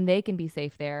and they can be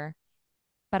safe there.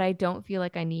 But I don't feel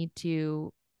like I need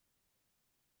to,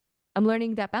 I'm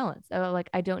learning that balance. Like,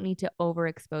 I don't need to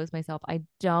overexpose myself. I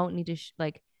don't need to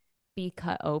like be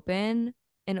cut open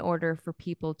in order for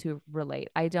people to relate.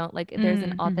 I don't like, there's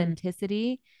an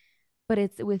authenticity, but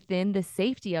it's within the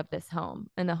safety of this home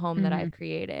and the home that I've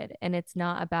created. And it's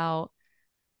not about,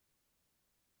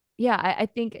 yeah, I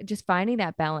think just finding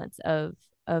that balance of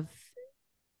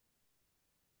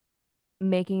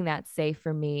making that safe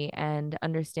for me and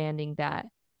understanding that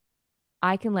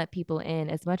I can let people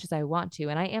in as much as I want to.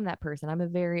 And I am that person. I'm a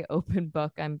very open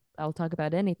book. I'll talk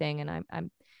about anything and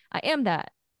I am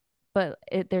that. But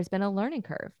there's been a learning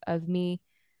curve of me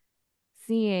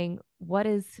seeing what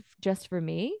is just for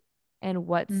me and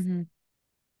what's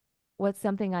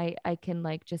something I can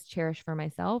like just cherish for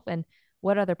myself and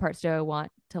what other parts do I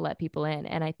want to let people in.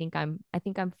 And I think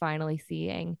I'm finally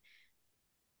seeing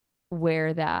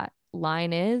where that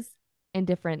line is in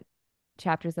different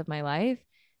chapters of my life.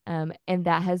 And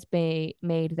that has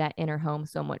made that inner home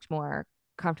so much more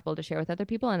comfortable to share with other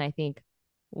people. And I think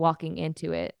walking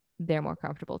into it, they're more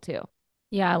comfortable too.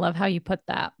 Yeah, I love how you put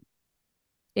that.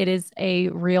 It is a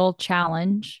real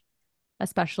challenge,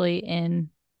 especially in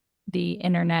the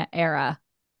internet era,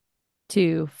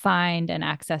 to find and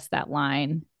access that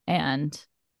line. And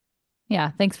yeah,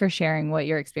 thanks for sharing what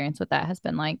your experience with that has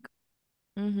been like.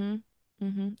 Mm-hmm.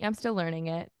 Mm-hmm. I'm still learning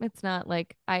it. It's not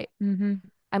like Mm-hmm.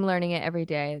 I'm learning it every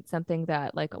day. It's something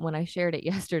that like when I shared it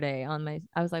yesterday on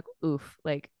I was like, oof,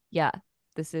 like, yeah,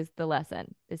 this is the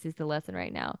lesson. This is the lesson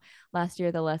right now. Last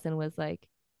year, the lesson was like,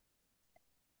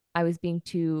 I was being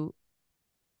too,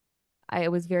 I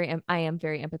am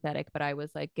very empathetic, but I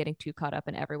was like getting too caught up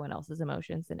in everyone else's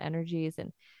emotions and energies.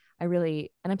 And and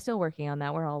I'm still working on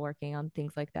that. We're all working on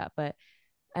things like that.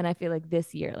 And I feel like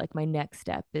this year, like my next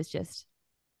step is just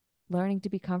learning to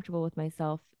be comfortable with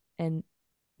myself and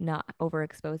not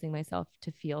overexposing myself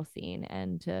to feel seen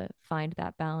and to find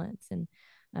that balance. And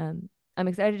I'm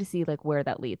excited to see like where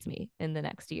that leads me in the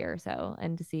next year or so,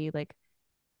 and to see like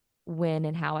when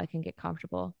and how I can get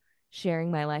comfortable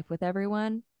sharing my life with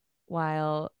everyone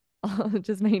while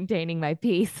just maintaining my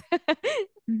peace.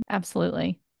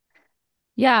 Absolutely.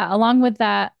 Yeah. Along with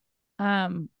that,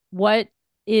 what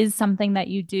is something that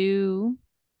you do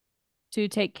to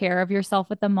take care of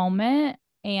yourself at the moment?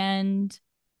 And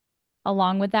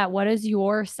along with that, what does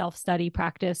your self study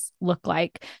practice look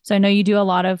like? So I know you do a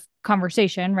lot of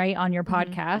conversation, right, on your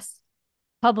Mm-hmm. podcast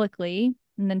publicly,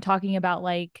 and then talking about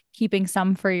like keeping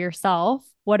some for yourself.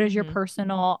 What does your Mm-hmm.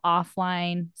 personal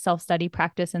offline self study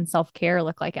practice and self care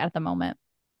look like at the moment?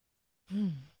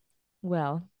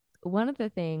 Well, one of the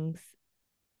things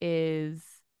is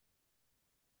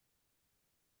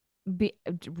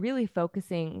really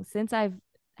focusing since I've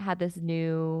had this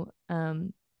new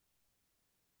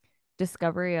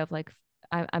discovery of like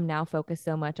I'm now focused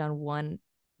so much on one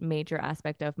major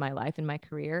aspect of my life and my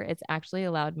career. It's actually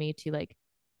allowed me to like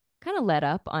kind of let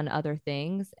up on other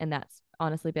things, and that's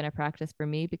honestly been a practice for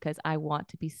me because I want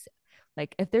to be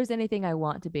like, if there's anything I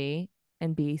want to be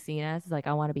and be seen as, like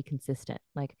I want to be consistent.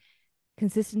 Like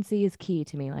consistency is key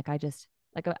to me. Like I just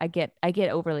like I get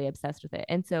overly obsessed with it.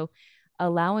 And so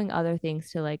allowing other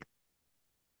things to like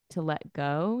to let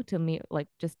go, to me, like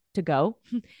just to go,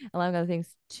 allowing other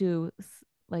things to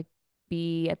like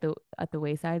be at the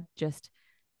wayside, just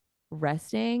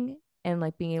resting and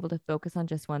like being able to focus on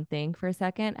just one thing for a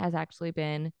second has actually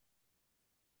been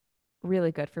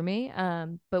really good for me.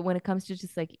 But when it comes to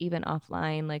just like even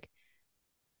offline, like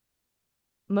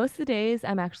most of the days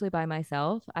I'm actually by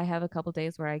myself. I have a couple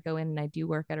days where I go in and I do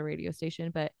work at a radio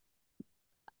station, but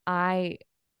I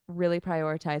really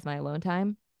prioritize my alone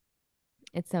time.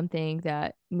 It's something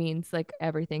that means like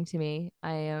everything to me.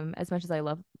 I am, as much as I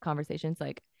love conversations,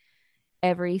 like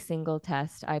every single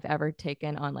test I've ever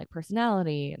taken on like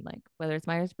personality and like whether it's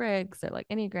Myers-Briggs or like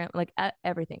Enneagram, like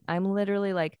everything. I'm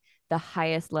literally like the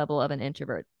highest level of an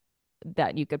introvert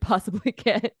that you could possibly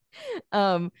get.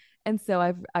 Um, and so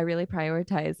I really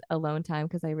prioritize alone time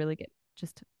because I really get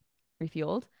just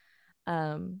refueled.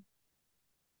 Um,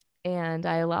 and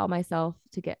I allow myself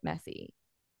to get messy.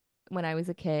 When I was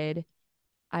a kid,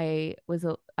 I was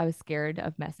scared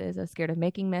of messes. I was scared of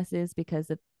making messes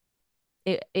because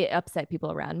it upset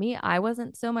people around me. I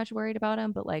wasn't so much worried about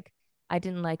him, but like I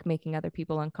didn't like making other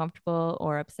people uncomfortable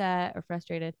or upset or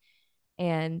frustrated.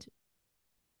 And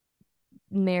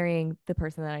marrying the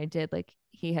person that I did, like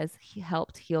he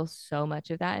helped heal so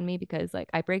much of that in me, because like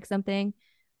I break something,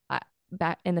 I,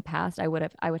 back in the past I would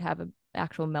have an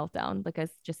actual meltdown, like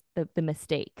as just the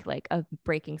mistake like of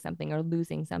breaking something or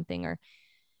losing something or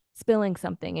spilling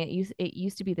something. It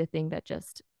used to be the thing that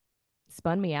just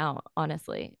spun me out,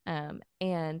 honestly.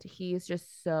 And he's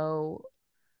just so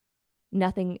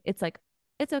nothing. It's like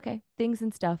it's okay. Things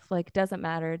and stuff like doesn't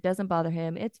matter. It doesn't bother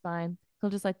him. It's fine. He'll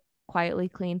just like quietly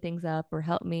clean things up or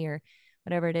help me or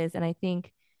whatever it is. And I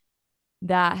think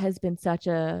that has been such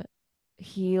a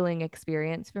healing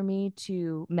experience for me,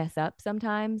 to mess up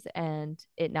sometimes and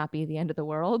it not be the end of the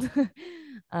world.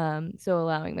 So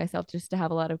allowing myself just to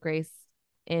have a lot of grace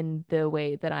in the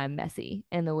way that I'm messy,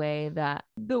 and the way that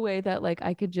like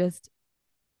I could just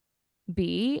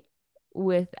be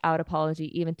without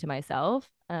apology, even to myself.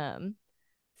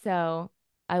 So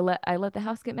I let the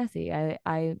house get messy.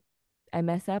 I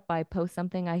mess up, I post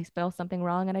something, I spell something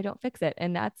wrong, and I don't fix it.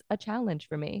 And that's a challenge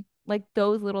for me. Like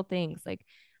those little things. Like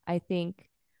I think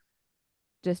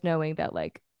just knowing that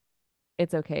like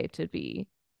it's okay to be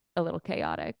a little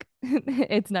chaotic.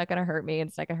 It's not gonna hurt me and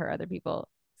it's not gonna hurt other people.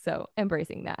 So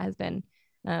embracing that has been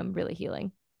really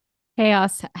healing.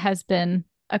 Chaos has been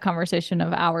a conversation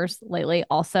of ours lately,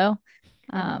 also,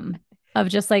 um, of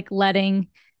just like letting,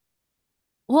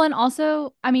 well, and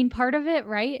also, I mean, part of it,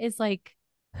 right, is like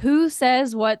who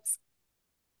says what's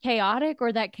chaotic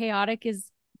or that chaotic is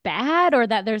bad or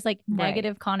that there's like Right.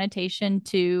 negative connotation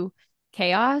to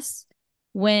chaos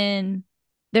when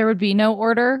there would be no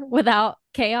order without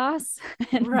chaos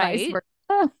and vice Right.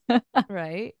 versa.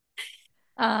 Right.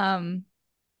 um,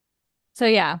 so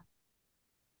yeah,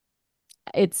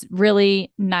 it's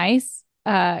really nice.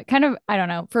 Kind of, I don't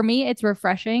know. For me, it's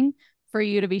refreshing for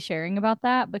you to be sharing about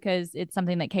that because it's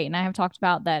something that Kate and I have talked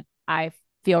about that I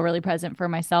feel really present for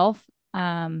myself.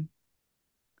 Um,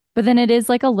 but then it is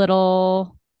like a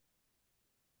little,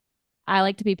 I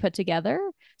like to be put together.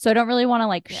 So I don't really want to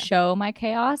like Yeah. show my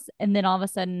chaos. And then all of a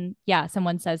sudden, yeah,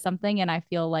 someone says something and I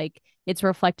feel like it's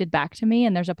reflected back to me.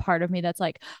 And there's a part of me that's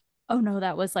like, oh no,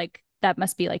 that was like, that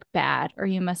must be like bad, or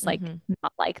you must like Mm-hmm.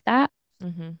 not like that.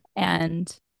 Mm-hmm.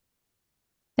 And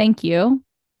thank you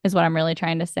is what I'm really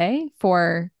trying to say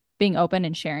for being open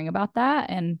and sharing about that.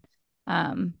 And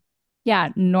um, yeah,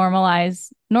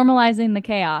 normalizing the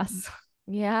chaos.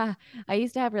 Yeah, I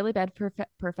used to have really bad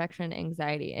perfection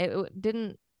anxiety. It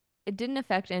didn't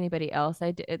affect anybody else.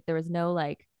 There was no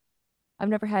like I've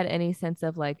never had any sense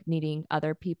of like needing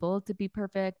other people to be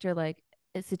perfect or like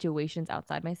situations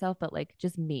outside myself, but like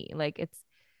just me. Like it's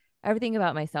everything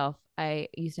about myself. I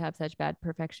used to have such bad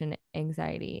perfection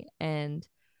anxiety, and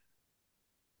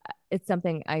it's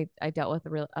something I dealt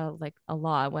with like a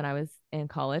lot when I was in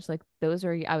college. Like those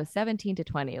are I was 17 to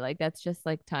 20. Like that's just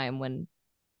like time when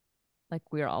like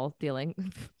we're all dealing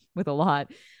with a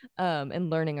lot, and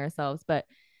learning ourselves. But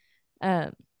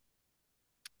um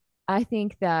I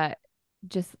think that,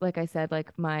 just like I said,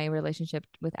 like my relationship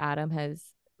with Adam has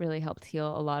really helped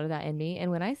heal a lot of that in me.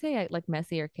 And when I say like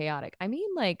messy or chaotic, I mean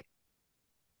like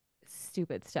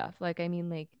stupid stuff. Like I mean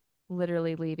like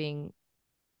literally leaving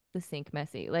the sink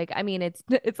messy. Like I mean it's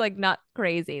like not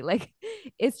crazy. Like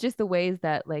it's just the ways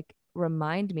that like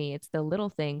remind me, it's the little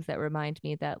things that remind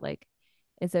me that like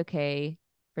it's okay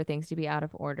for things to be out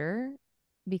of order,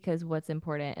 because what's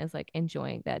important is like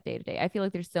enjoying that day to day. I feel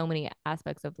like there's so many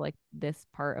aspects of like this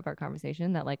part of our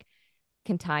conversation that like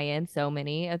can tie in so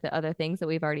many of the other things that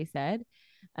we've already said.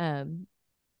 Um,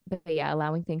 but yeah,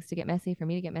 allowing things to get messy, for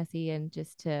me to get messy, and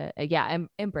just to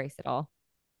embrace it all,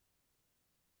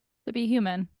 To be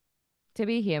human. to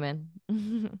be human.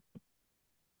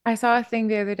 I saw a thing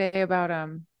the other day about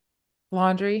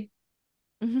laundry,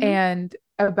 Hmm. and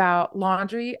about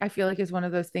laundry, I feel like is one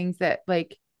of those things that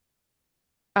like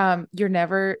you're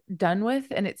never done with,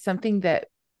 and it's something that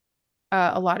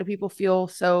a lot of people feel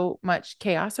so much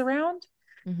chaos around,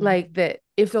 Hmm. like that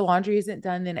if the laundry isn't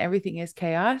done then everything is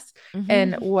chaos.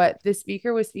 And Hmm. what the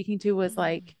speaker was speaking to was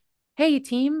like, hey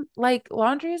team, like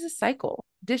laundry is a cycle,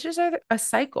 dishes are a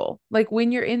cycle. Like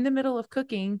when you're in the middle of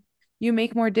cooking, you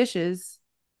make more dishes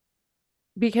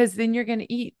because then you're going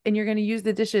to eat and you're going to use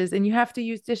the dishes, and you have to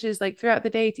use dishes like throughout the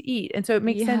day to eat. And so it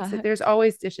makes sense that Yeah. there's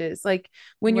always dishes. Like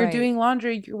when you're Right. doing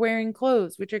laundry, you're wearing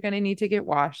clothes, which are going to need to get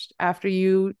washed after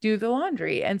you do the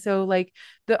laundry. And so like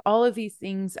all of these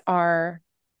things are,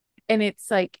 and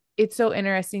it's like, it's so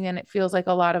interesting. And it feels like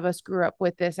a lot of us grew up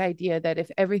with this idea that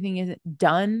if everything isn't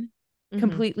done, Hmm.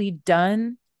 completely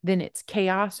done, then it's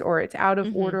chaos, or it's out of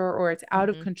Mm-hmm. order, or it's out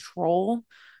of Mm-hmm. control.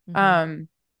 Mm-hmm.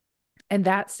 And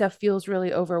that stuff feels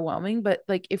really overwhelming. But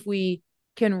like, if we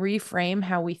can reframe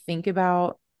how we think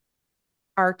about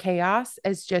our chaos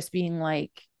as just being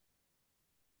like,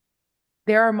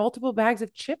 there are multiple bags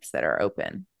of chips that are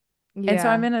open. And so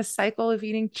I'm Yeah. in a cycle of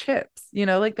eating chips, you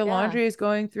know, like the Yeah. laundry is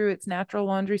going through its natural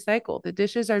laundry cycle. The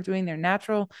dishes are doing their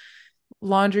natural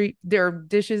laundry, their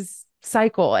dishes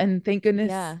cycle. And thank goodness,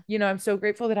 Yeah. you know, I'm so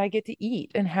grateful that I get to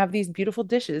eat and have these beautiful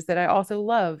dishes that I also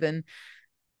love, and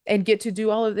get to do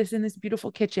all of this in this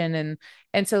beautiful kitchen.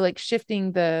 And so like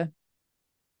shifting the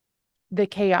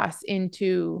chaos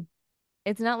into,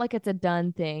 It's not like it's a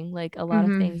done thing. Like a lot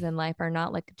of mm-hmm, things in life are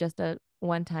not like just a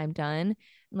one time done.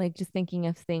 Like just thinking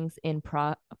of things in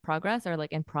progress or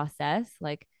like in process,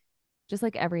 like just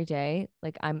like every day,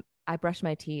 like I brush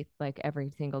my teeth like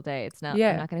every single day. It's not I'm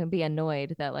yeah, not going to be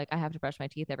annoyed that like I have to brush my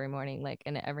teeth every morning like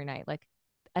and every night. Like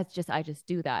that's just I just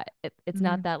do that. It's mm-hmm,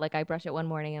 not that like I brush it one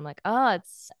morning and I'm like, "Oh,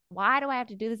 it's why do I have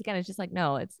to do this again?" It's just like,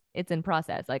 no, it's in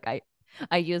process. Like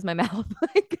I use my mouth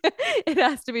like it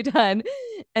has to be done.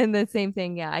 And the same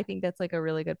thing, yeah, I think that's like a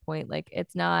really good point. Like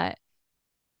it's not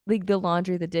like the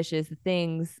laundry, the dishes, the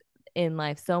things in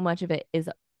life, so much of it is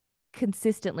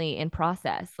consistently in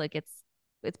process. Like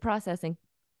it's processing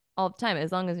all the time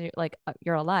as long as you're like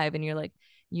you're alive and you're like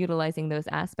utilizing those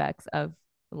aspects of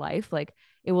life, like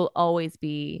it will always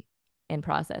be in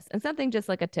process. And something just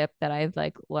like a tip that I've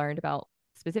like learned about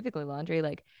specifically laundry,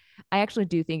 like I actually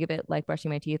do think of it like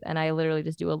brushing my teeth, and I literally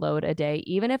just do a load a day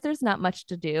even if there's not much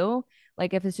to do.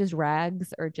 Like if it's just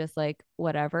rags or just like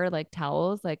whatever, like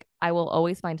towels, like I will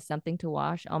always find something to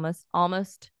wash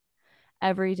almost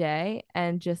every day.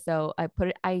 And just so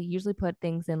I usually put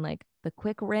things in like the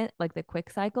quick rent, like the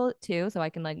quick cycle too. So I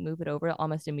can like move it over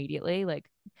almost immediately. Like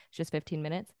it's just 15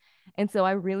 minutes. And so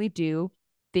I really do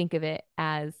think of it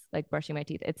as like brushing my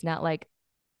teeth. It's not like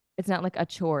a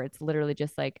chore. It's literally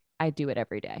just like I do it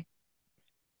every day.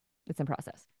 It's in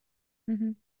process.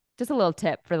 mm-hmm. Just a little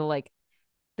tip for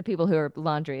the people who are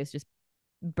laundry is just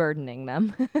burdening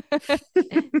them.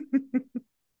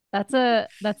 That's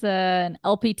an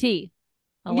LPT,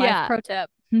 a life Yeah. pro tip.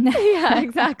 Yeah,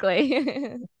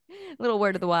 exactly. Little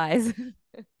word of the wise.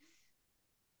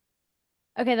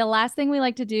 Okay, the last thing we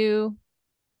like to do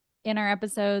in our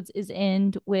episodes is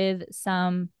end with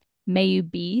some may you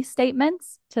be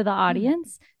statements to the Mm,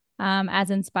 audience, as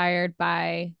inspired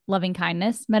by loving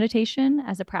kindness meditation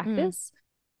as a mm, practice.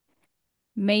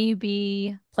 May you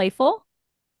be playful.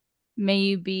 May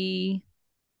you be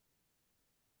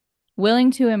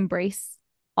willing to embrace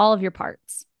all of your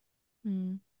parts.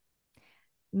 mm.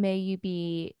 May you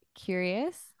be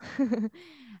curious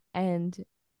and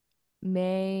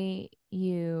may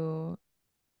you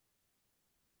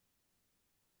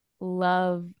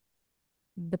love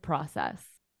the process.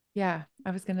 Yeah,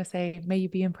 I was going to say, may you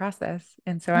be in process.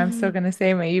 And so I'm still going to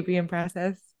say, may you be in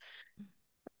process.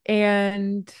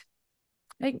 And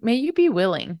like, may you be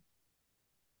willing.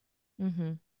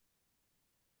 Mm-hmm.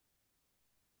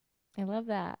 I love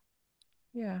that.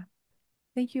 Yeah.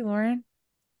 Thank you, Lauren.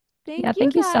 Yeah, Thank you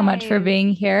thank you so much for guys. being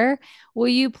here. Will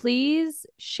you please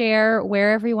share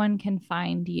where everyone can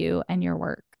find you and your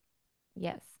work?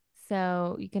 Yes.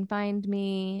 So you can find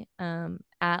me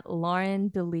at Lauren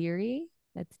DeLeary.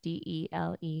 That's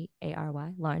DeLeary,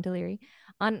 Lauren DeLeary,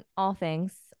 on all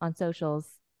things, on socials,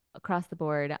 across the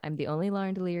board. I'm the only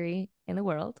Lauren DeLeary in the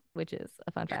world, which is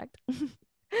a fun fact.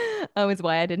 It's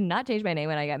why I did not change my name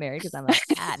when I got married, because I'm like,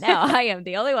 now I am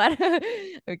the only one.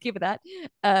 Or keep it that.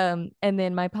 And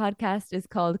then my podcast is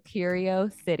called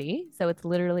Curiocity. So it's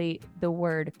literally the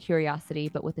word curiosity,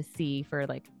 but with a C for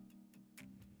like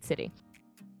city.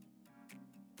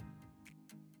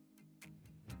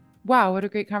 Wow, what a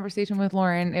great conversation with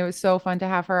Lauren. It was so fun to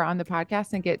have her on the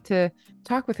podcast and get to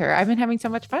talk with her. I've been having so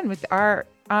much fun with our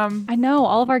I know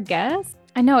all of our guests.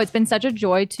 I know it's been such a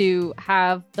joy to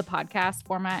have the podcast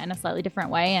format in a slightly different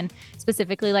way. And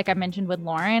specifically, like I mentioned with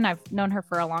Lauren, I've known her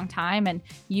for a long time, and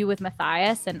you with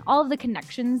Matthias, and all of the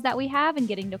connections that we have and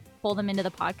getting to pull them into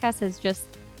the podcast has just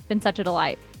been such a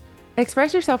delight.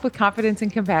 Express yourself with confidence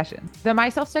and compassion. The My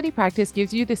Self Study practice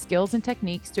gives you the skills and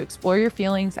techniques to explore your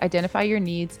feelings, identify your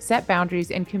needs, set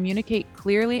boundaries, and communicate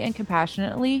clearly and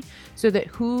compassionately so that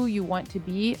who you want to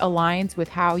be aligns with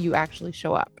how you actually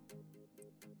show up.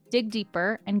 Dig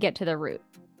deeper and get to the root.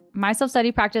 My Self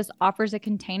Study practice offers a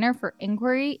container for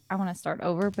inquiry. I want to start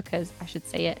over because I should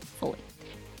say it fully.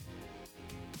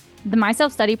 The My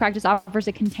Self Study practice offers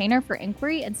a container for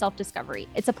inquiry and self-discovery.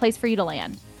 It's a place for you to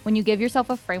land. When you give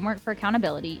yourself a framework for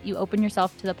accountability, you open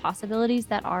yourself to the possibilities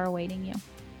that are awaiting you.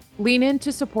 Lean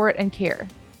into support and care.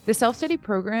 The self-study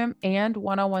program and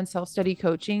one-on-one self-study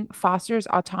coaching fosters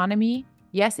autonomy,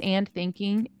 yes and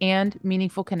thinking, and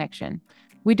meaningful connection.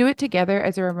 We do it together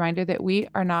as a reminder that we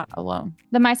are not alone.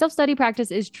 The My Self Study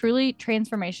practice is truly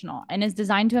transformational and is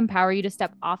designed to empower you to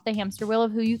step off the hamster wheel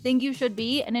of who you think you should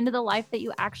be and into the life that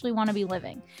you actually want to be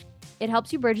living. It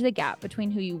helps you bridge the gap between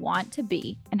who you want to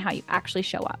be and how you actually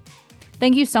show up.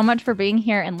 Thank you so much for being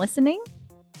here and listening.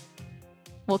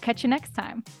 We'll catch you next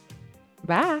time.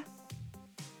 Bye.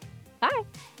 Bye.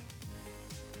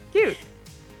 Cute.